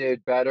 if he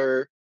did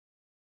better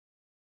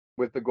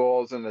with the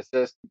goals and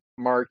assist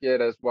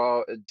market as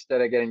well,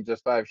 instead of getting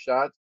just 5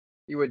 shots,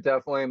 he would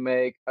definitely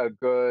make a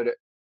good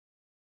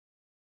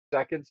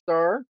second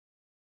star.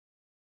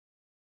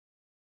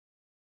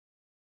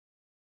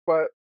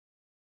 But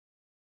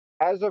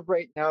as of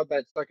right now,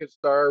 that second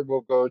star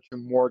will go to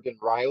Morgan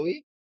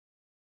Riley.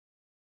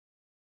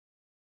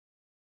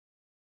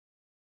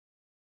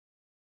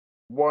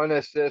 1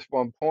 assist,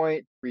 1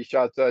 point, 3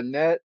 shots on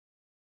net.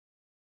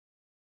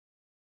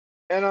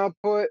 And I'll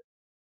put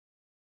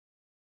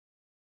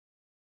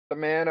the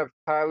man of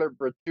Tyler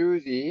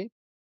Bertuzzi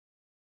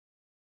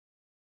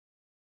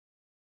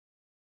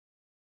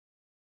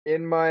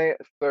in my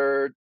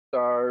third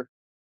star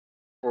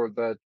for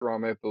the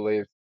Toronto Maple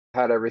Leafs.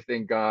 Had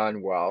everything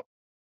gone well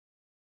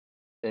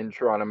in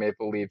Toronto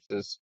Maple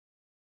Leafs'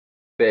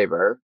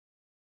 favor.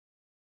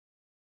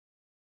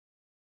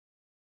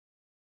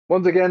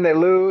 Once again, they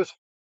lose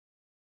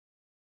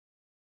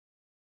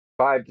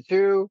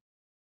 5-2.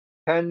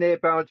 Can they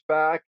bounce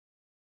back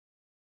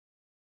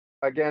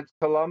against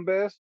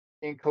Columbus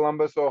in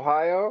Columbus,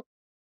 Ohio?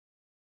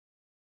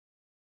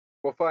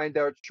 We'll find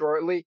out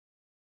shortly.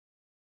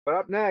 But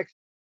up next,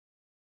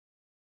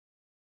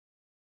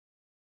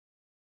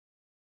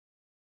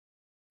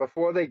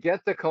 before they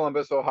get to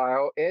Columbus,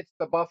 Ohio, it's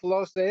the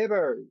Buffalo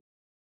Sabres.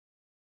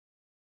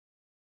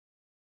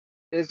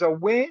 Is a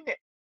win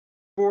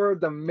for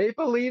the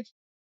Maple Leafs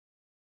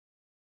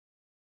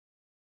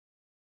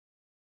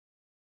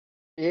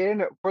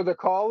in for the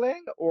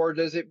calling, or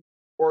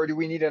do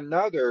we need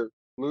another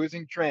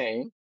losing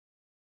train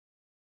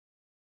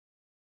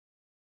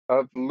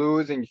of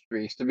losing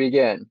streaks to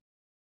begin?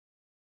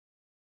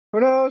 Who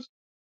knows?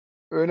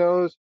 Who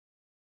knows?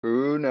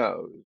 Who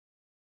knows?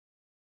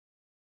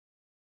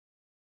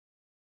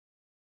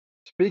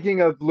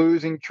 Speaking of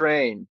losing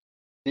train,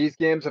 these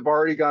games have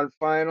already gone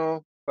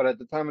final, but at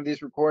the time of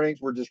these recordings,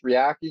 we're just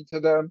reacting to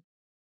them.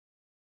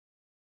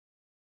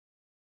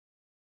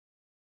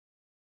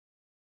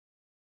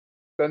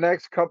 The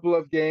next couple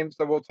of games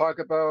that we'll talk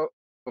about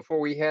before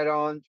we head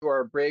on to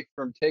our break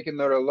from taking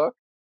another look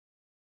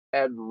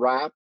and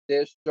wrap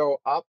this show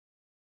up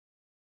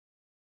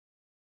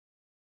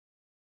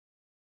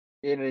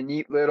in a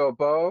neat little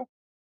bow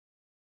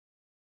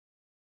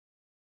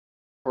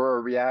for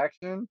a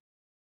reaction.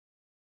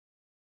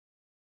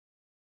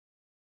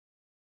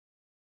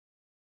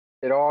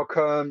 It all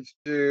comes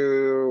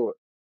to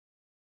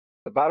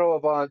the Battle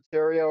of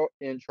Ontario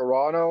in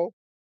Toronto,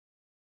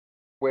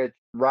 which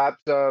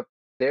wraps up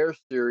their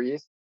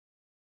series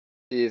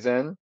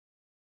season.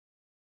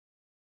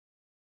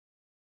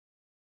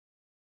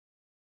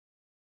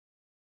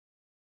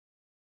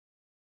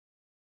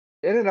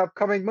 In an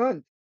upcoming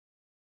month,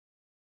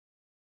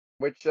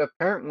 which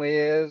apparently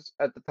is,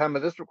 at the time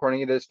of this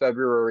recording, it is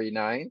February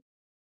 9th,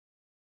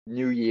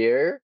 New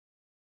Year.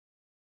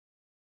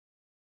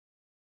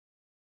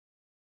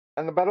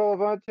 And the Battle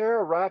of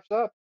Ontario wraps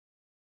up.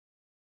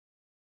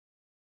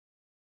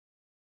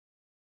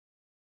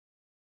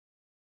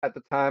 At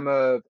the time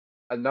of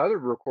another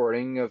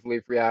recording of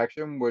Leaf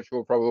Reaction, which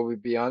will probably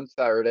be on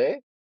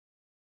Saturday,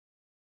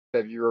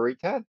 February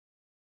 10th.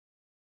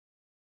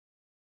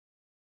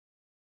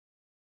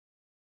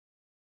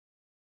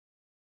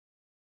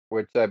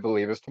 Which I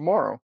believe is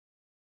tomorrow.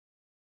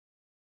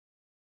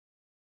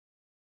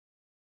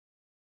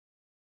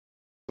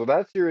 So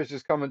that series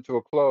is coming to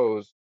a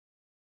close.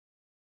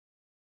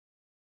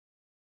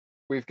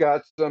 We've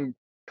got some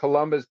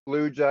Columbus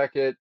Blue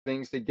Jacket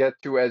things to get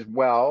to as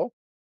well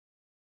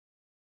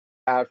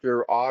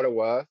after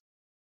Ottawa.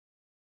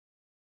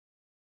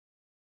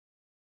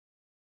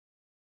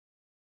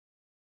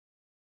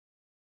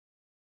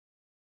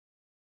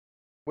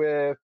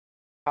 With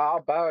how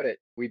about it?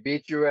 We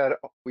beat you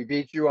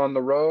on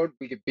the road.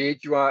 We could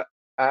beat you at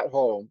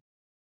home.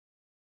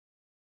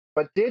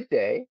 But did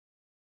they?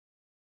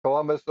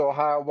 Columbus,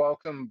 Ohio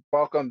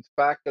welcomes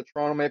back the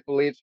Toronto Maple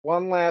Leafs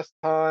one last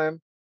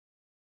time,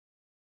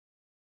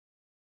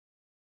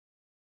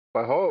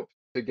 but hopes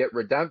to get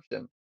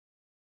redemption.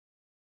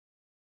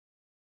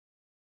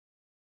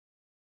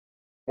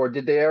 Or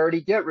did they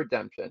already get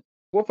redemption?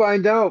 We'll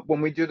find out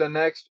when we do the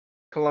next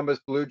Columbus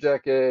Blue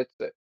Jackets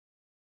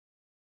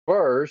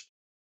first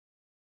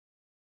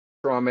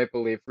Toronto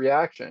Maple Leaf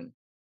reaction.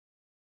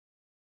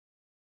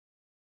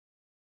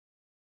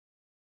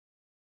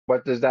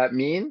 What does that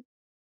mean?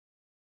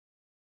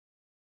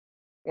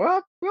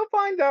 Well, we'll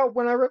find out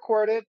when I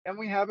record it, and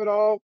we have it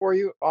all for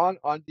you on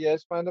the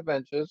Ice Behind the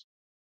Benches.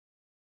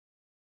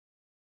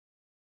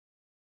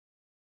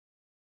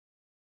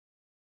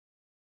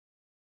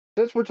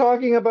 Since we're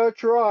talking about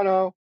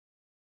Toronto,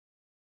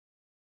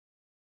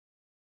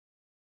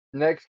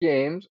 next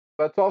games,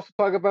 let's also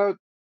talk about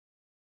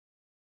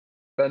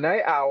the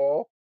Night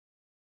Owl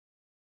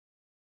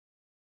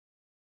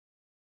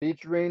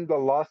featuring the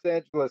Los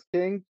Angeles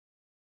Kings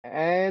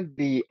and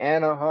the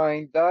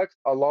Anaheim Ducks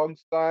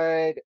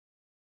alongside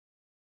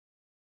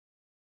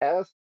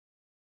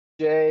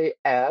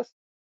SJS,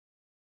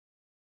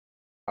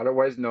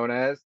 otherwise known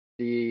as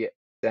the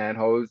San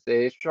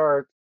Jose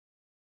Sharks.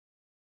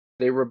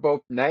 They were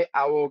both Night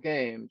Owl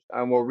games,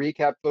 and we'll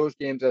recap those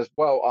games as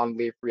well on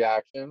Leaf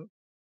Reaction.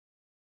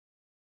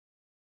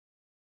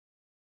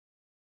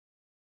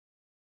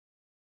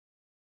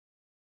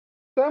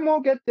 Then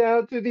we'll get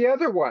down to the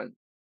other ones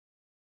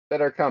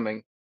that are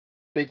coming.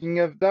 Speaking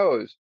of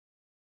those,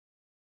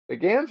 the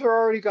games are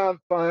already gone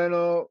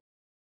final,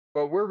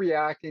 but we're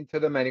reacting to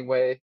them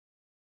anyway.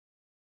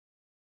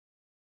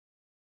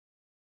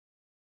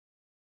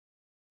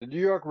 The New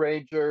York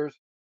Rangers'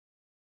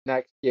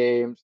 next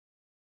games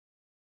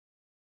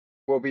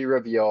will be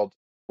revealed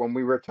when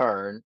we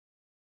return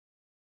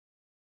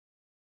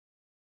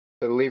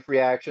to the Leaf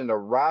Reaction to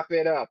wrap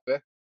it up.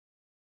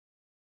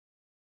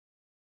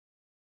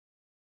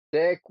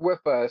 Stick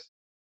with us,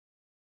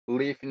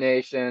 Leaf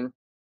Nation.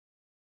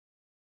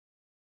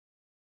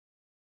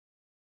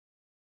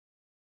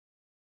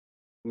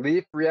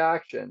 Leaf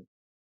Reaction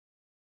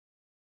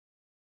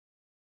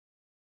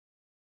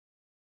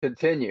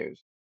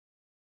continues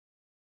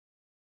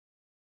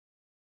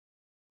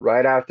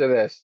right after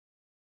this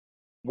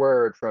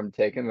word from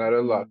Take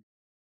Another Look.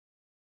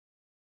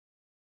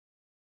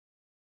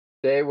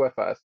 Stay with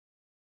us.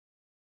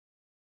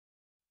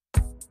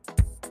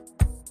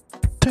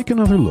 Take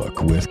Another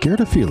Look with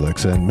Gerda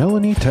Felix and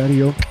Melanie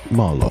Taddeo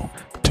Malo,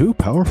 two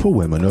powerful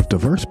women of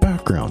diverse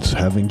backgrounds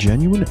having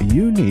genuine,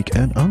 unique,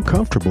 and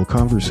uncomfortable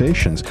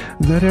conversations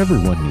that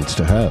everyone needs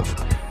to have.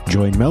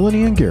 Join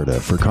Melanie and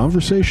Gerda for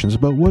conversations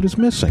about what is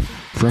missing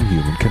from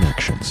human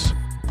connections.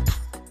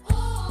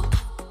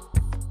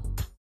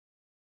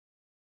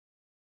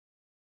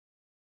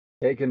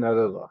 Take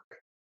Another Look.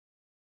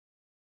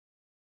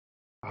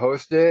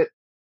 Hosted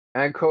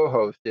and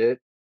co-hosted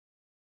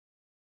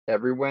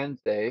every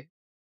Wednesday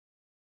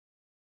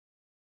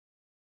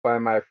by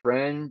my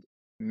friend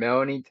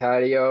Melanie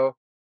Taddeo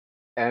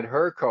and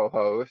her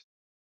co-host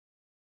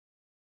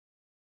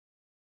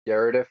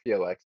Gerda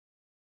Felix.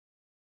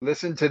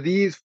 Listen to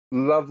these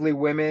lovely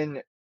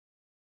women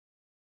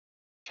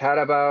chat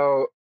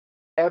about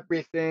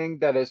everything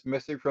that is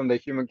missing from the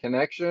human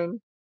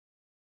connection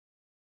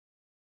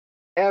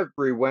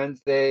every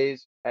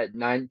Wednesdays at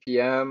 9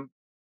 p.m.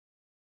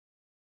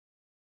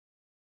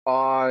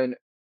 on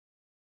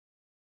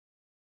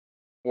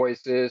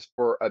Voices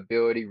for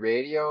Ability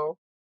Radio.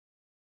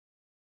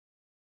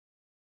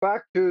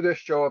 Back to the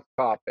show of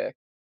topic.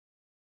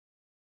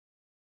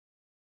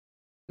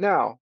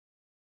 Now,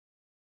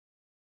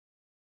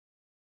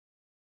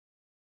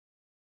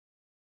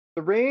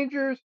 the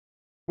Rangers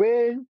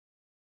win.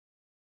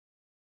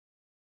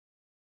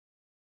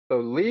 The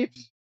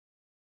Leafs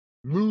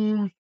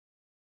lose.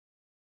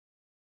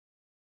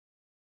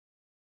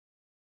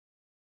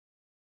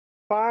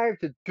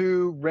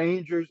 5-2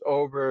 Rangers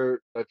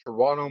over the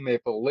Toronto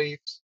Maple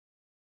Leafs.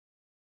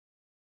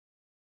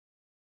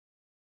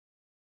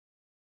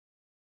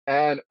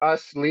 And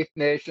us Leaf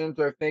Nations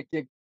are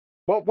thinking,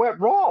 what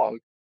went wrong?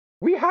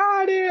 We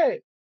had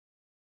it.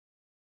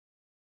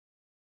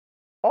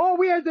 All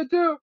we had to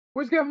do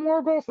was get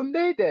more goals than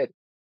they did.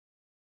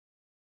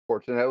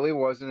 Fortunately, it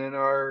wasn't in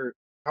our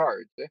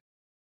cards.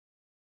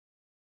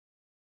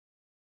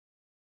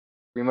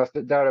 We must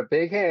have done a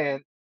big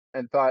hand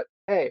and thought,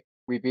 hey,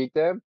 we beat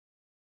them.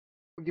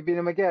 We can beat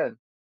them again.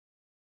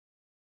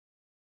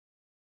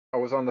 I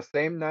was on the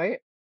same night,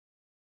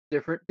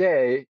 different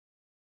day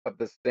of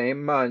the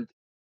same month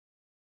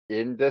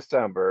in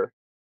December.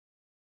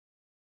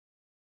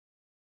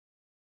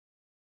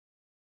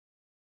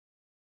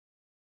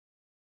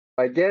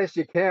 I guess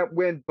you can't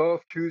win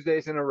both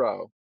Tuesdays in a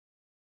row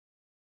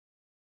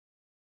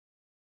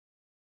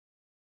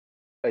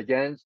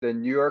against the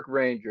New York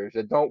Rangers.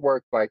 It don't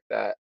work like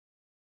that,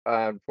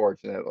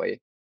 unfortunately.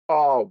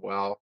 Oh,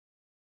 well.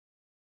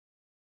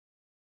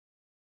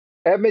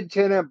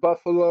 Edmonton and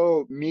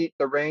Buffalo meet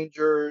the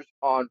Rangers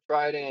on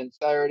Friday and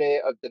Saturday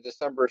of the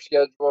December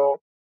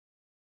schedule.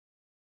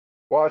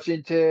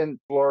 Washington,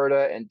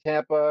 Florida, and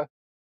Tampa.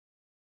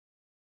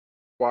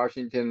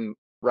 Washington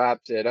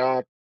wraps it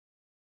up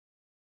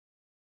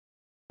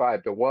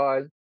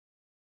 5-1.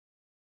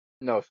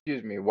 No,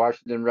 excuse me.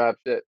 Washington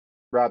wraps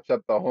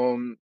up the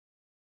home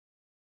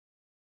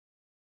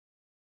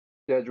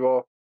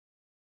schedule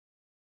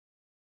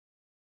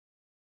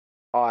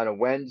on a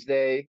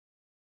Wednesday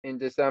in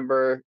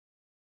December.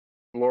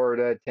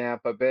 Florida,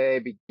 Tampa Bay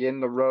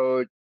begin the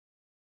road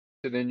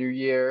to the new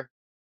year.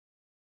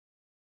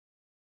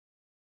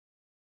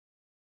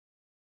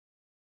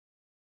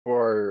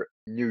 For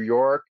New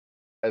York,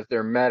 as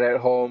they're met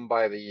at home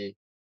by the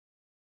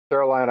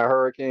Carolina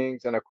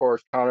Hurricanes and, of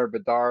course, Connor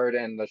Bedard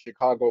and the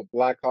Chicago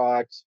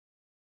Blackhawks.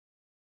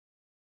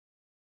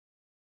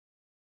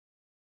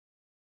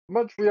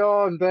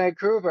 Montreal and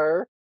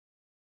Vancouver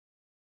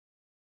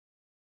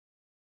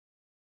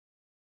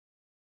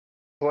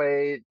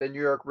play the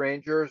New York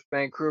Rangers.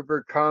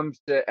 Vancouver comes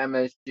to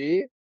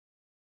MSG,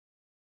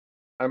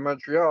 and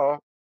Montreal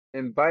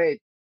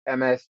invites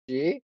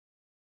MSG,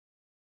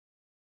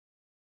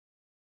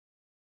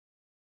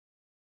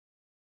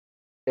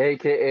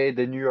 aka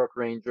the New York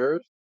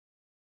Rangers,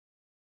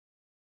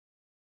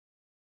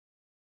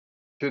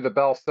 to the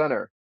Bell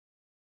Center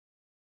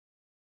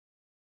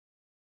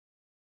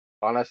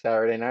on a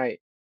Saturday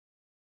night.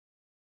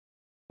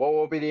 What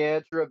will be the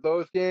answer of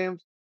those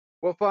games?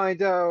 We'll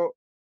find out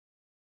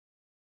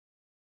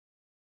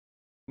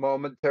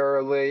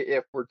momentarily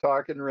if we're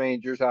talking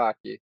Rangers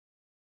hockey.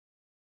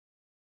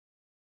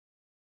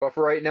 But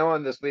for right now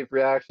on this Leaf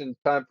Reaction,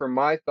 time for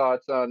my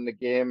thoughts on the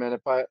game and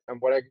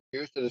what I could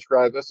use to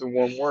describe this in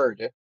one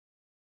word.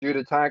 Due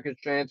to time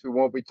constraints, we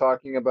won't be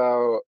talking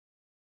about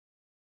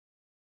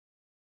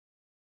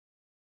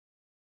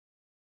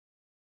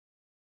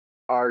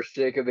our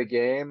shake of the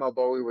game,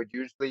 although we would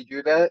usually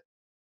do that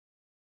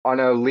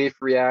on a Leaf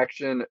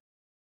Reaction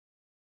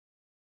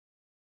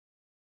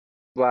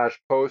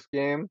 / post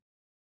game.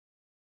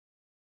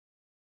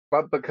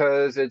 But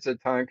because it's a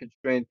time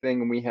constraint thing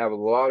and we have a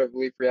lot of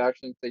Leaf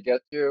reactions to get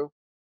to,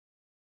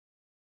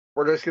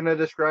 we're just going to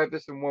describe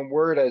this in one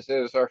word as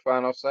is our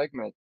final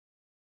segment.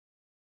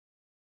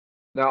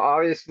 Now,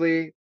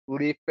 obviously,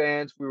 Leaf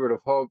fans, we would have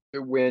hoped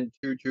to win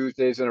 2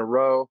 Tuesdays in a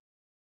row,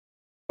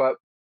 but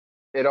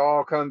it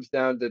all comes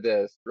down to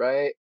this,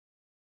 right?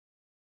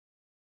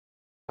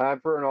 Time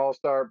for an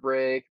all-star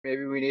break.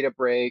 Maybe we need a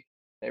break.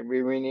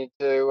 Maybe we need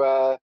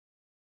to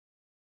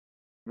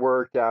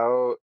work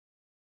out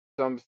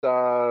some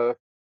stuff,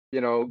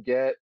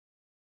 get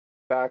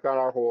back on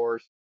our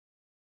horse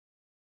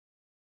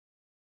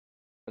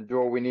and do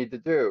what we need to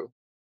do.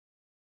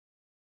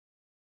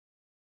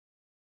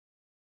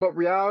 But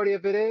reality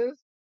of it is,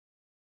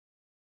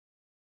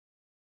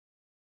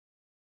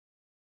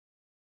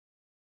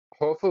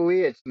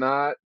 hopefully it's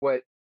not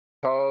what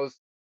tells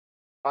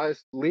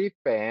us Leaf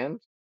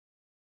fans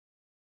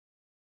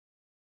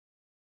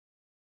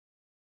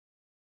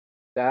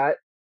that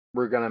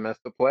we're going to miss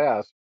the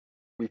playoffs.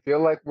 We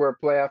feel like we're a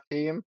playoff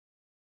team,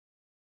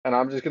 and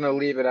I'm just going to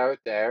leave it out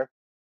there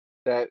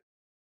that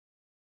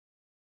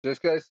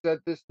just because I said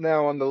this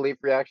now on the Leaf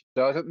Reaction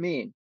doesn't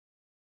mean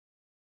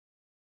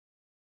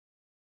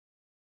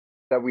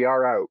that we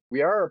are out.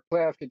 We are a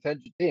playoff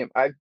contention team.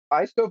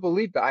 I still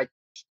believe that.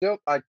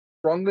 I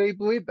strongly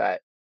believe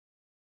that.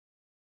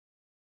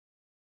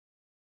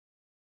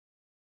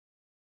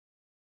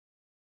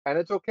 And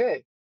it's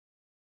okay.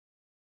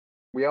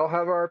 We all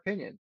have our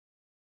opinions.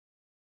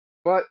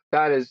 But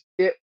that is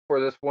it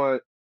for this one.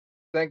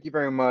 Thank you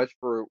very much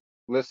for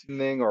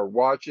listening or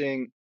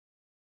watching.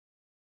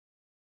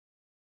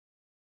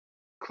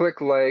 Click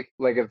like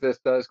if this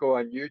does go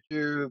on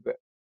YouTube.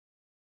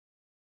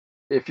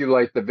 If you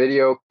like the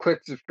video, click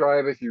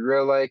subscribe if you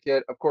really like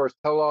it. Of course,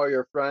 tell all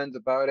your friends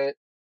about it.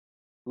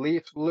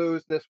 Leafs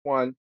lose this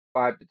one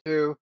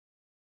 5-2.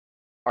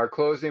 Our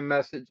closing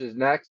message is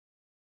next.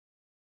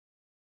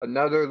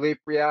 Another Leaf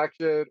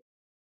reaction.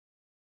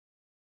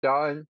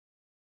 Done.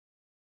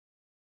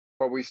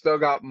 But we still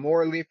got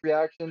more Leaf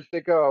reactions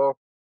to go.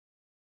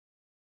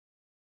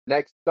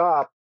 Next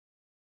stop,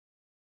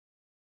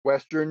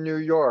 Western New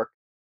York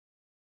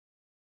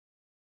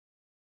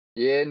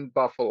in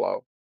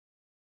Buffalo.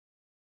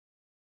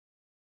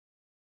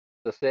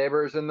 The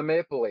Sabres and the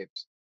Maple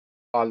Leafs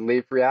on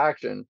Leaf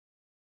Reaction.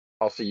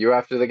 I'll see you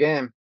after the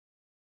game.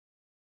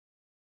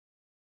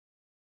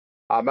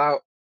 I'm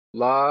out.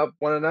 Love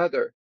one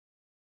another.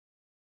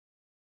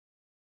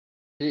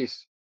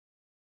 Peace.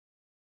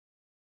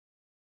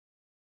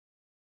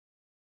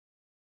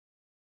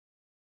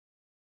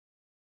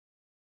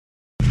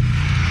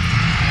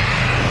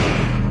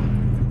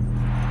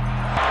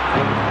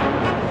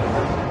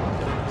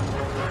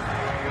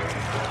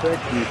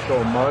 Thank you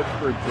so much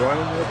for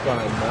joining us on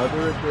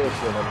another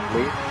edition of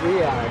Leaf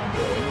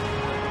Reaction.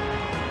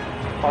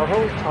 Our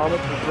host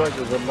Thomas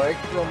McGregor would like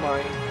to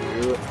remind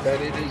you that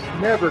it is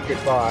never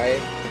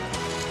goodbye.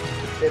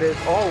 It is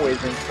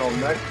always until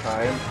next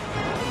time.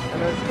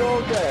 And until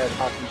then,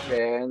 hockey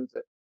fans,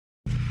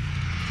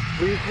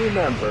 please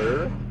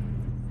remember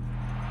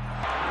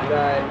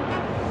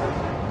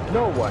that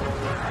no one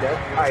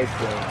gets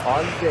icing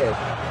on this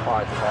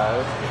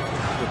podcast,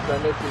 to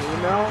send us an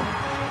email,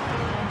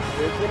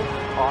 visit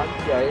on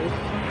the ice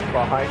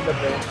behind the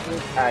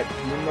benches at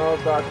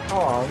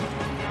gmail.com,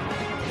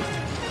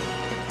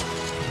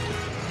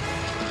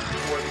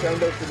 or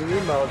send us an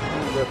email to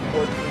the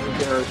Sports for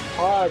Beginners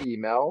Pod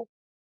email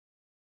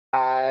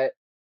at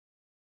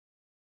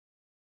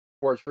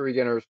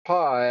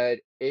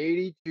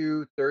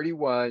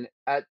sportsforbeginnerspod8231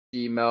 at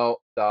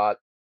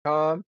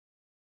gmail.com.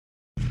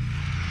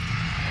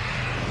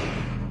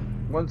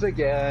 Once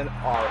again,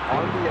 our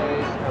On the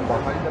Ice and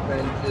Behind the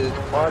Benches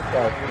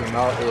podcast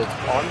email is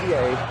On the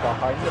Ice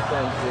Behind the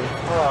Benches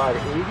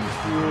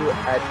pod82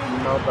 at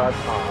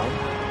gmail.com.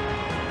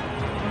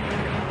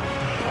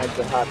 And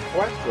to have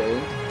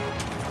questions,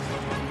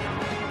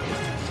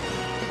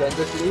 send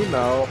us an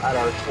email at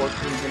our Sports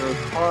for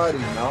Beginners Pod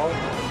email,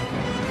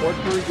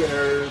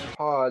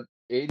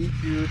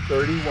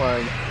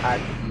 sportsforbeginnerspod8231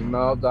 at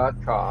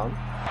gmail.com.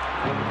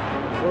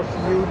 We'll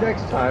see you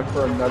next time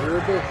for another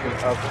edition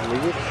of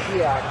Leafs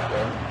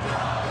Reaction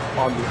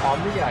on the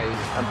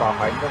Ice and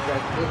Behind the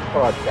Benches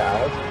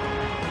podcast.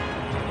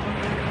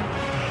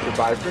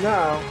 Goodbye for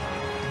now.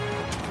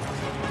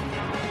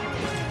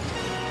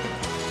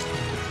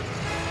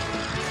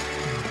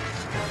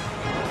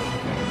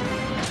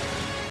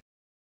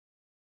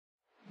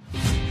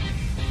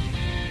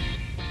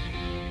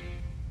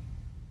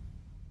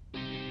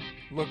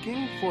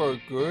 Looking for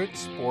good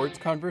sports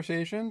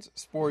conversations,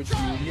 sports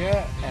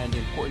media, and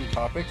important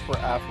topics for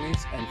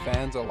athletes and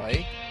fans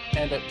alike,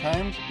 and at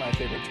times my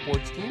favorite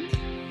sports teams?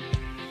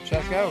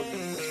 Check out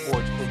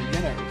Sports for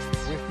Beginners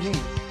with me,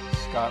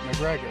 Scott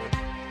McGregor,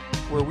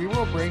 where we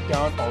will break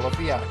down all of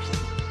the action.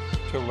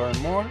 To learn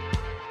more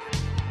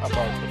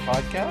about the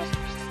podcast,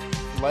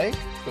 like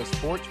the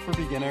Sports for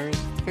Beginners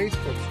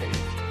Facebook page.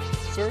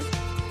 Search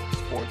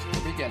Sports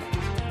for Beginners.